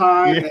long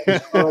time.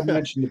 As Carl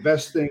mentioned, the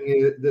best thing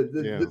is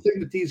the thing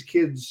that these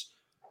kids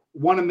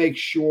want to make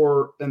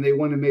sure, and they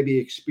want to maybe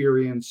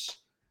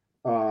experience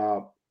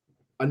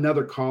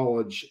another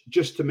college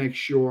just to make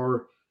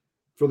sure.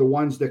 For the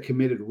ones that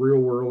committed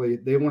real early,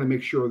 they want to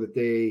make sure that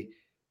they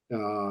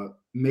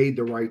made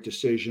the right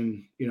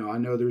decision. I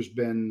know there's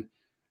been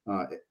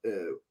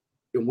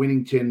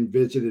Winnington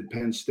visited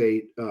Penn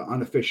State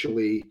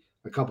unofficially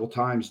a couple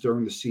times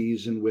during the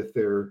season with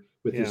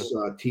his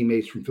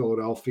teammates from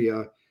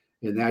Philadelphia,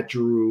 and that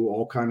drew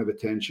all kind of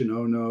attention.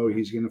 Oh no,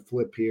 he's going to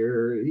flip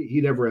here. He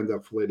never ended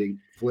up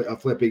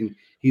flipping.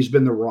 He's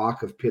been the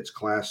rock of Pitt's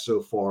class so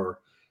far.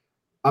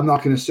 I'm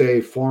not going to say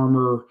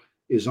Farmer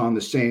is on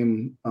the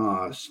same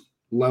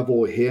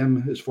level of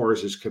him as far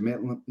as his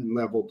commitment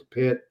level to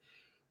Pitt.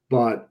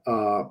 But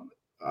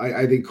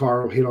I think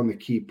Carl hit on the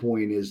key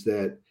point is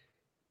that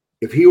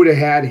if he would have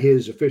had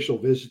his official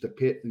visit to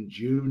Pitt in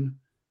June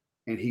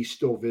and he's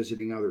still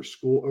visiting other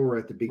schools, or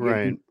at the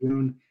beginning of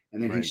June,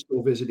 and then he's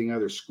still visiting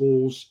other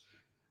schools,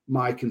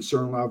 my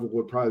concern level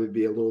would probably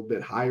be a little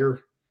bit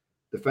higher.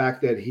 The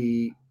fact that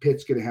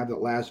Pitt's going to have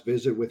that last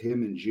visit with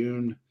him in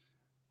June,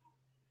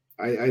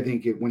 I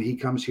think when he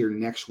comes here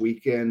next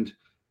weekend,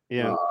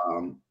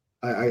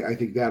 I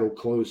think that'll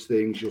close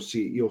things.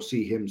 You'll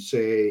see him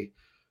say,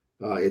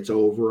 "It's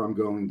over. I'm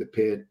going to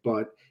Pitt."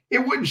 But it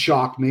wouldn't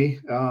shock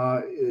me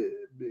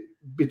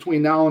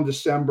between now and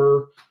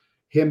December,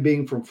 him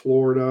being from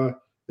Florida,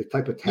 the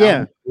type of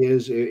talent he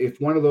is. If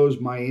one of those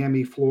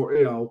Miami,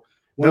 Florida,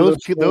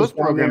 those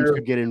programs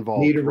could get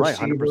involved, right?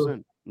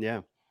 100%.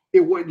 Yeah, it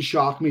wouldn't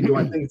shock me. Do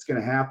I think it's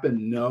going to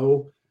happen?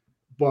 No,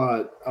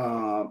 but.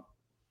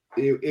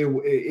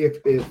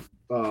 If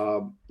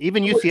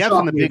even UCF's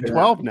in the Big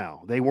 12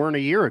 now, they weren't a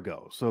year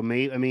ago. So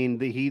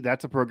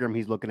that's a program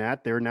he's looking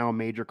at. They're now a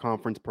major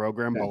conference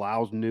program. Okay.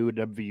 Bilal's new at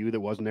WVU that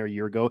wasn't there a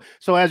year ago.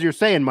 So as you're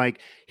saying,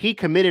 Mike, he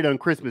committed on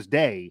Christmas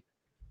Day.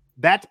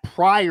 That's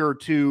prior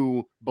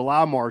to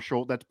Bilal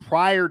Marshall. That's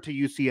prior to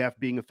UCF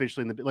being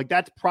officially in the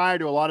that's prior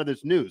to a lot of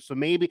this news. So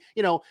maybe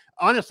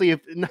honestly,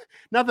 if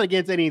nothing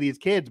against any of these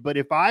kids, but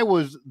if I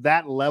was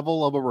that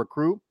level of a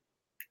recruit.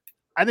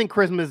 I think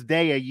Christmas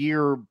Day, a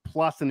year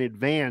plus in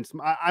advance,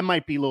 it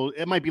might be a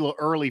little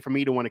early for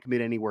me to want to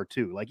commit anywhere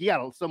too. You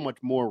got so much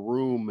more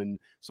room and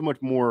so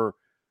much more,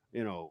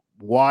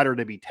 water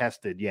to be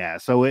tested. Yeah.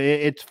 So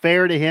it's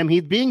fair to him.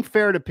 He's being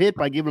fair to Pitt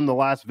by giving him the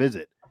last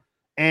visit.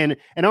 And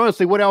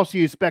honestly, what else do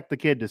you expect the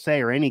kid to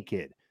say, or any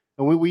kid?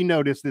 And we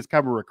noticed this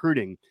cover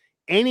recruiting.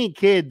 Any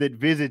kid that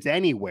visits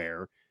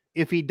anywhere,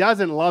 if he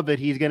doesn't love it,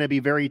 he's going to be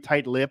very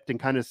tight-lipped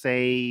and kind of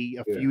say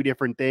a few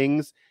different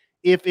things.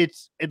 If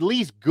it's at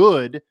least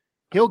good,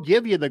 he'll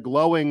give you the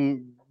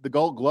glowing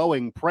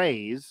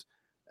praise.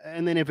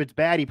 And then if it's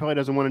bad, he probably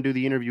doesn't want to do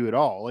the interview at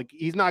all. Like,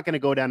 he's not going to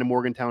go down to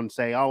Morgantown and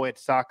say, "Oh, it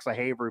sucks. I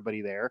hate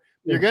everybody there."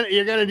 Yeah.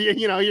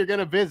 You're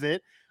gonna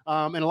visit.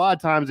 And a lot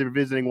of times, if you're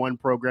visiting one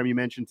program, you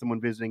mentioned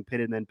someone visiting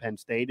Pitt and then Penn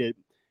State.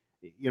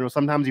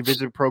 Sometimes you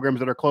visit programs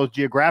that are close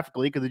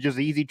geographically because it's just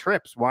easy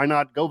trips. Why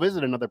not go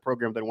visit another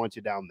program that wants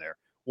you down there?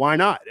 Why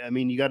not? I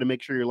mean, you got to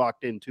make sure you're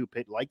locked in too.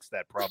 Pitt likes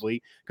that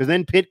probably, because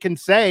then Pitt can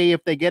say,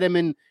 if they get him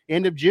in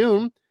end of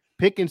June,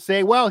 Pitt can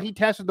say, well, he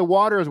tested the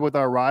waters with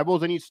our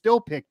rivals and he still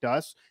picked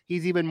us.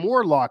 He's even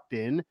more locked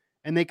in,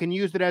 and they can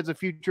use it as a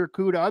future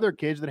coup to other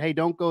kids that, hey,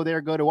 don't go there,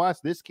 go to us.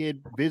 This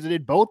kid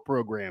visited both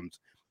programs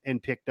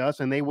and picked us,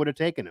 and they would have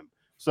taken him.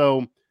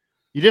 So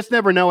you just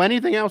never know.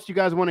 Anything else you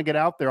guys want to get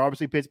out there?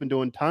 Obviously, Pitt's been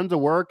doing tons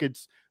of work.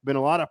 It's been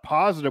a lot of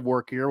positive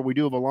work here. We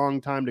do have a long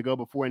time to go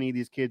before any of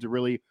these kids are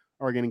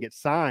going to get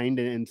signed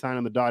and sign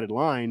on the dotted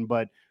line,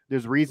 but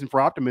there's reason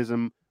for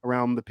optimism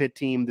around the Pitt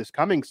team this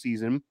coming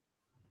season.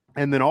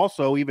 And then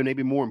also, even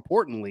maybe more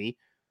importantly,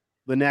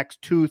 the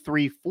next 2,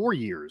 3, 4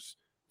 years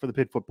for the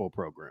Pitt football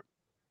program.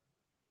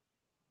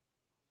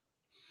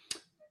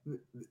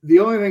 The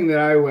only thing that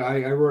I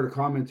wrote a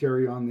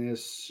commentary on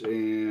this,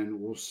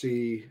 and we'll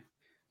see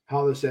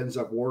how this ends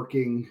up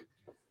working.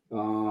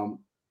 I'm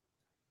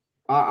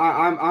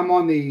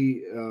on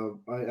the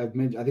I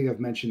think I've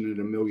mentioned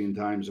it a million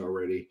times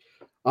already.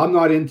 I'm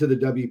not into the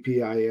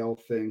WPIL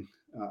thing.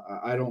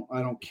 I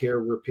don't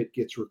care where Pitt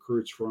gets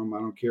recruits from. I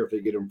don't care if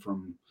they get them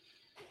from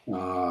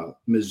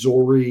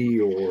Missouri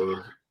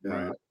or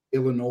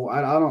Illinois.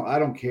 I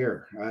don't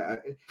care.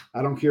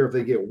 I don't care if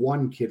they get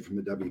one kid from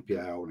the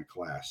WPIL in a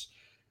class.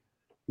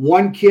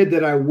 One kid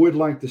that I would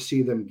like to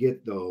see them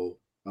get, though,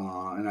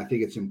 and I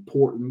think it's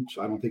important.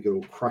 I don't think it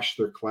will crush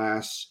their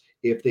class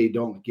if they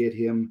don't get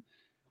him,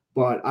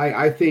 but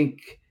I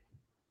think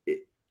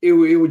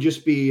it would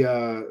just be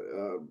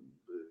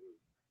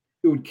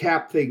it would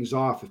cap things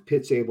off if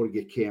Pitt's able to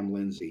get Cam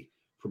Lindsey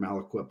from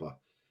Aliquippa.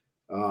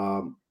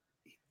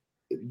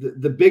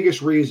 The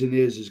biggest reason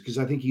is because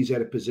I think he's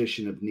at a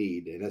position of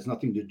need. It has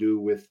nothing to do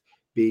with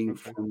being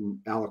from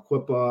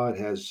Aliquippa.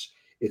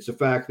 It's the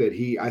fact that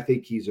I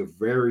think he's a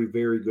very,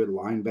 very good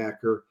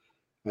linebacker.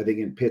 I think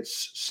in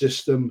Pitt's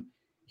system,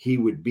 he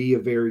would be a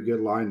very good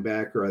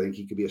linebacker. I think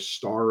he could be a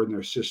star in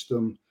their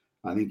system.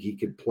 I think he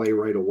could play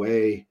right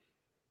away.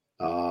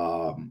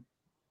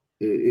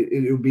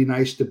 It would be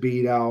nice to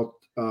beat out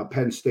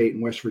Penn State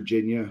and West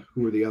Virginia,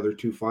 who are the other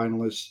two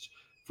finalists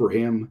for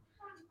him.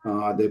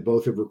 They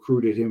both have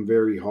recruited him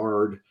very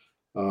hard.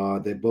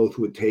 They both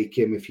would take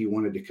him if he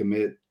wanted to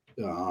commit.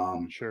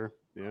 Sure.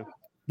 Yeah.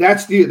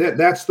 That's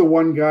the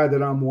one guy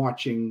that I'm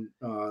watching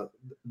the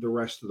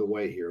rest of the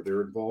way here.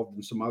 They're involved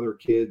in some other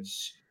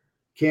kids.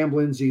 Cam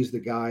Lindsey's the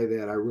guy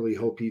that I really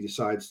hope he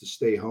decides to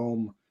stay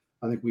home.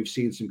 I think we've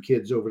seen some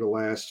kids over the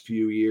last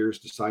few years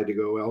decide to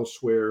go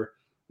elsewhere,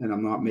 and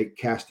I'm not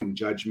casting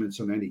judgments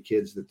on any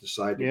kids that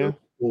decide to go to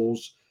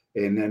schools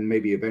and then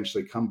maybe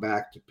eventually come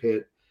back to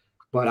Pitt.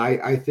 But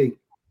I think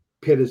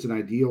Pitt is an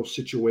ideal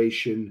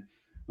situation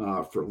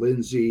for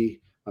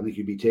Lindsey. I think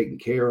he'd be taken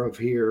care of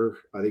here.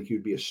 I think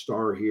he'd be a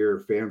star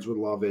here. Fans would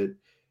love it.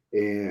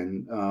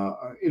 And,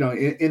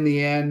 in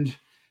the end,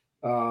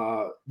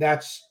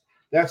 that's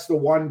the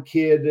one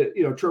kid.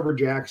 Trevor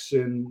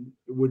Jackson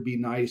would be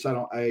nice. I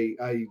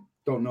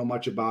don't know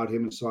much about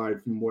him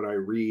aside from what I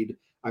read.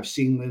 I've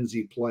seen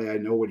Lindsey play. I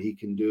know what he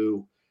can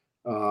do.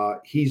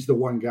 He's the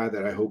one guy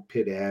that I hope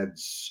Pitt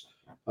adds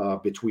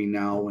between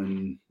now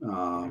and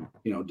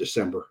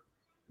December.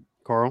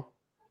 Carl?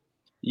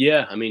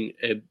 Yeah, I mean,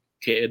 it'd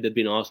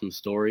be an awesome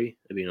story.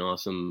 It'd be an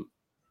awesome,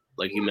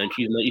 like you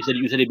mentioned.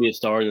 You said he'd be a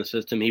star in the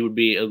system. He would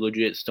be a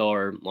legit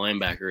star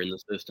linebacker in the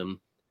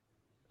system.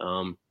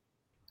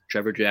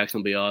 Trevor Jackson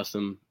will be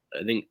awesome.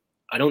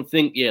 I don't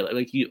think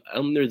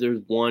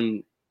there's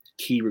one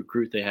key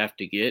recruit they have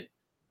to get.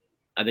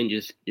 I think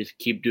just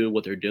keep doing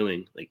what they're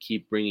doing. Like,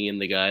 keep bringing in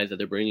the guys that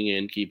they're bringing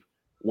in. Keep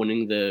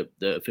winning the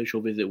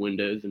official visit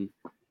windows and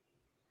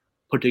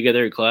put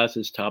together a class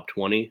as top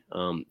 20.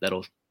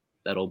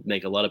 That'll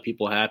make a lot of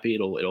people happy.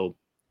 It'll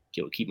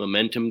keep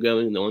momentum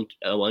going.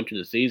 They'll enter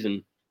the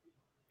season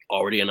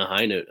already on a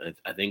high note.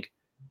 I think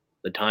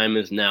the time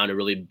is now to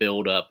really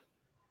build up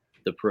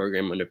the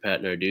program under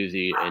Pat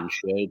Narduzzi and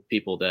show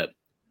people that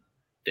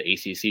the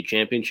ACC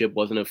championship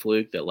wasn't a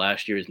fluke, that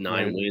last year's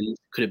 9 wins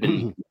could have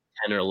been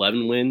 10 or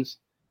 11 wins,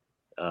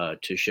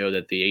 to show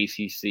that the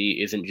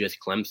ACC isn't just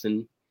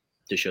Clemson,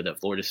 to show that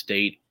Florida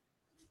State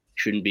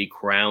shouldn't be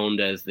crowned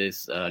as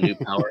this new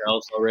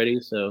powerhouse already.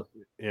 So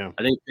yeah,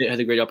 I think Pitt has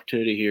a great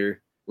opportunity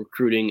here,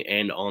 recruiting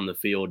and on the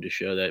field, to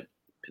show that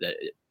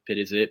Pitt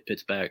is it.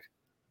 Pitt's back.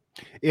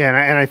 Yeah,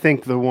 and I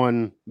think the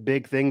one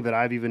big thing that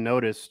I've even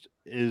noticed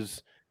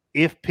is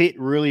if Pitt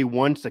really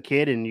wants a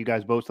kid, and you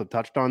guys both have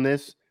touched on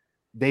this,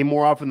 they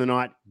more often than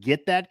not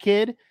get that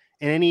kid.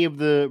 And any of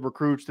the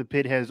recruits that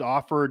Pitt has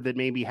offered that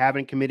maybe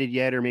haven't committed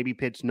yet, or maybe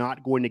Pitt's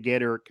not going to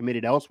get or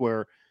committed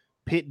elsewhere,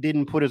 Pitt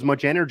didn't put as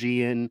much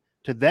energy in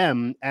to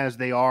them as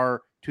they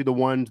are to the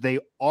ones they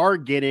are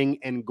getting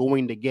and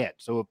going to get.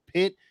 So if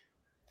Pitt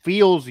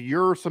feels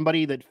you're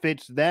somebody that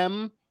fits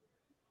them,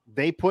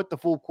 they put the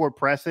full court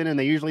press in and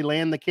they usually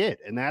land the kid.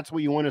 And that's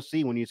what you want to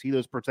see when you see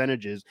those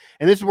percentages.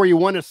 And this is where you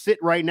want to sit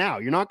right now.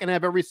 You're not going to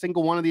have every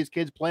single one of these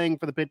kids playing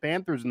for the Pitt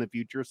Panthers in the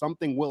future.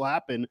 Something will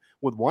happen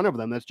with one of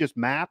them. That's just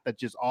math. That's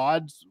just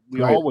odds.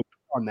 We all would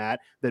on that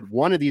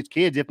one of these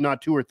kids, if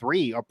not 2 or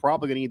 3, are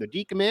probably going to either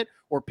decommit,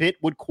 or Pitt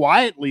would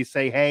quietly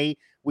say, hey,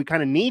 we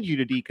kind of need you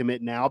to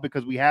decommit now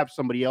because we have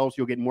somebody else.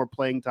 You'll get more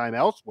playing time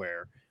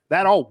elsewhere.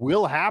 That all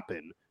will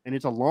happen. And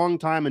it's a long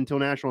time until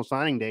National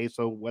Signing Day.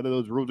 So whether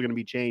those rules are going to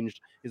be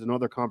changed is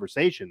another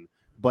conversation.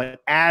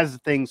 But as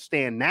things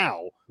stand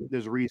now,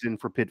 there's reason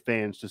for Pitt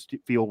fans to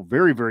feel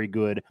very, very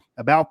good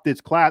about this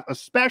class,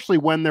 especially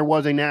when there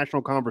was a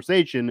national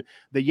conversation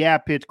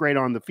that, Pitt's great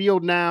on the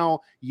field now.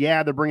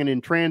 Yeah, they're bringing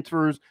in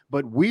transfers.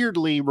 But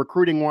weirdly,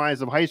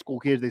 recruiting-wise of high school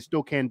kids, they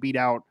still can beat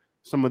out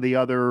some of the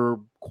other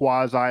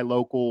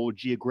quasi-local,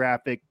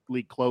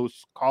 geographically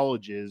close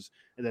colleges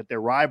that they're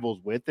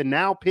rivals with. And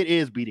now Pitt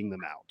is beating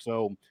them out.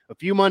 So a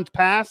few months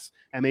pass,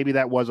 and maybe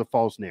that was a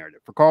false narrative.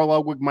 For Karl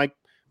Ludwig, Mike,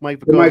 I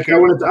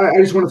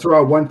just want to throw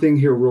out one thing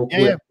here real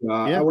quick.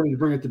 I wanted to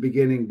bring it at the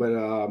beginning, but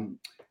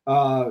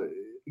the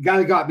guy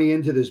that got me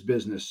into this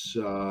business,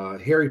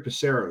 Harry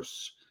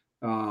Paceros,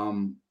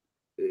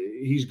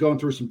 he's going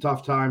through some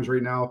tough times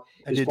right now.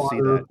 His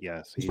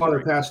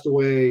father passed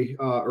away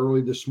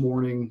early this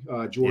morning,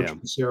 George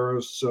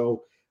Paceros.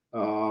 So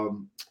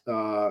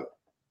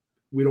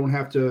we don't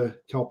have to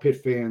tell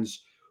Pitt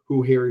fans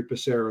who Harry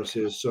Paceros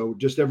is. So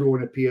just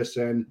everyone at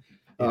PSN,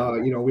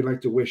 we'd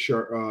like to wish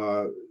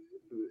our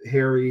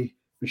Harry,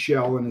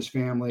 Michelle, and his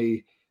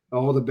family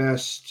all the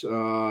best.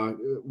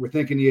 We're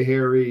thinking of you,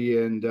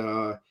 Harry, and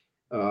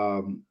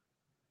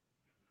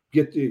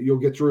you'll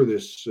get through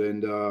this.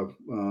 And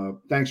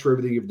thanks for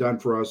everything you've done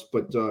for us.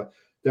 But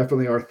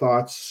definitely our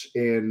thoughts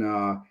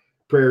and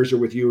prayers are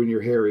with you and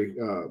your Harry,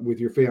 with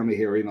your family,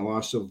 Harry, and the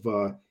loss of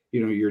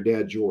your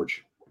dad,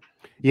 George.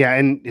 Yeah,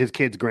 and his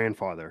kid's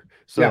grandfather.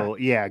 So,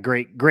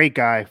 great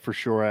guy for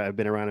sure. I've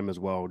been around him as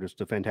well.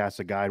 Just a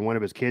fantastic guy. And one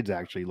of his kids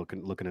actually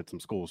looking at some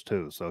schools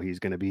too. So he's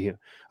going to be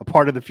a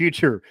part of the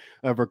future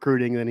of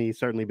recruiting. And he's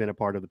certainly been a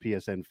part of the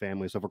PSN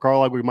family. So for Karl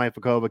Ludwig, Mike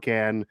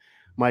Vukovcan,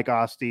 Mike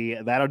Asti,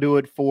 that'll do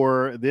it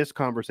for this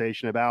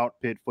conversation about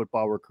Pitt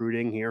football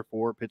recruiting here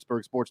for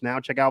Pittsburgh Sports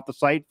Now. Check out the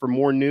site for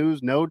more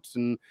news, notes,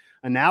 and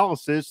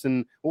analysis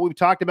and what we've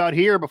talked about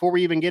here before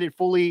we even get it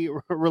fully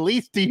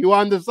released to you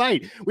on the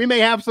site. We may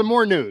have some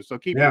more news, so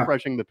keep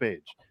refreshing the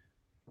page.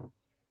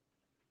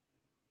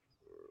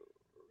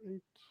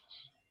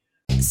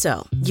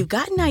 So, you've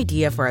got an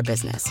idea for a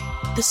business,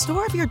 the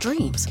store of your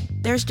dreams.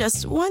 There's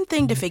just one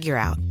thing to figure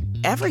out: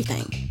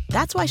 everything.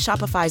 That's why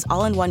Shopify's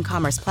all-in-one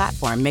commerce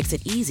platform makes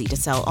it easy to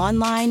sell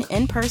online,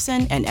 in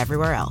person, and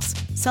everywhere else.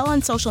 Sell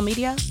on social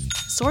media,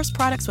 source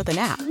products with an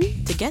app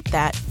to get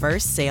that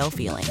first sale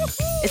feeling.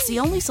 It's the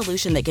only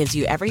solution that gives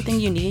you everything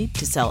you need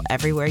to sell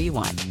everywhere you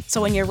want.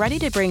 So when you're ready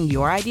to bring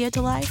your idea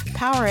to life,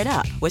 power it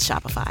up with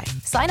Shopify.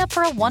 Sign up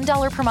for a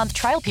 $1 per month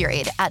trial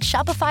period at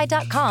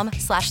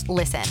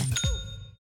shopify.com/listen.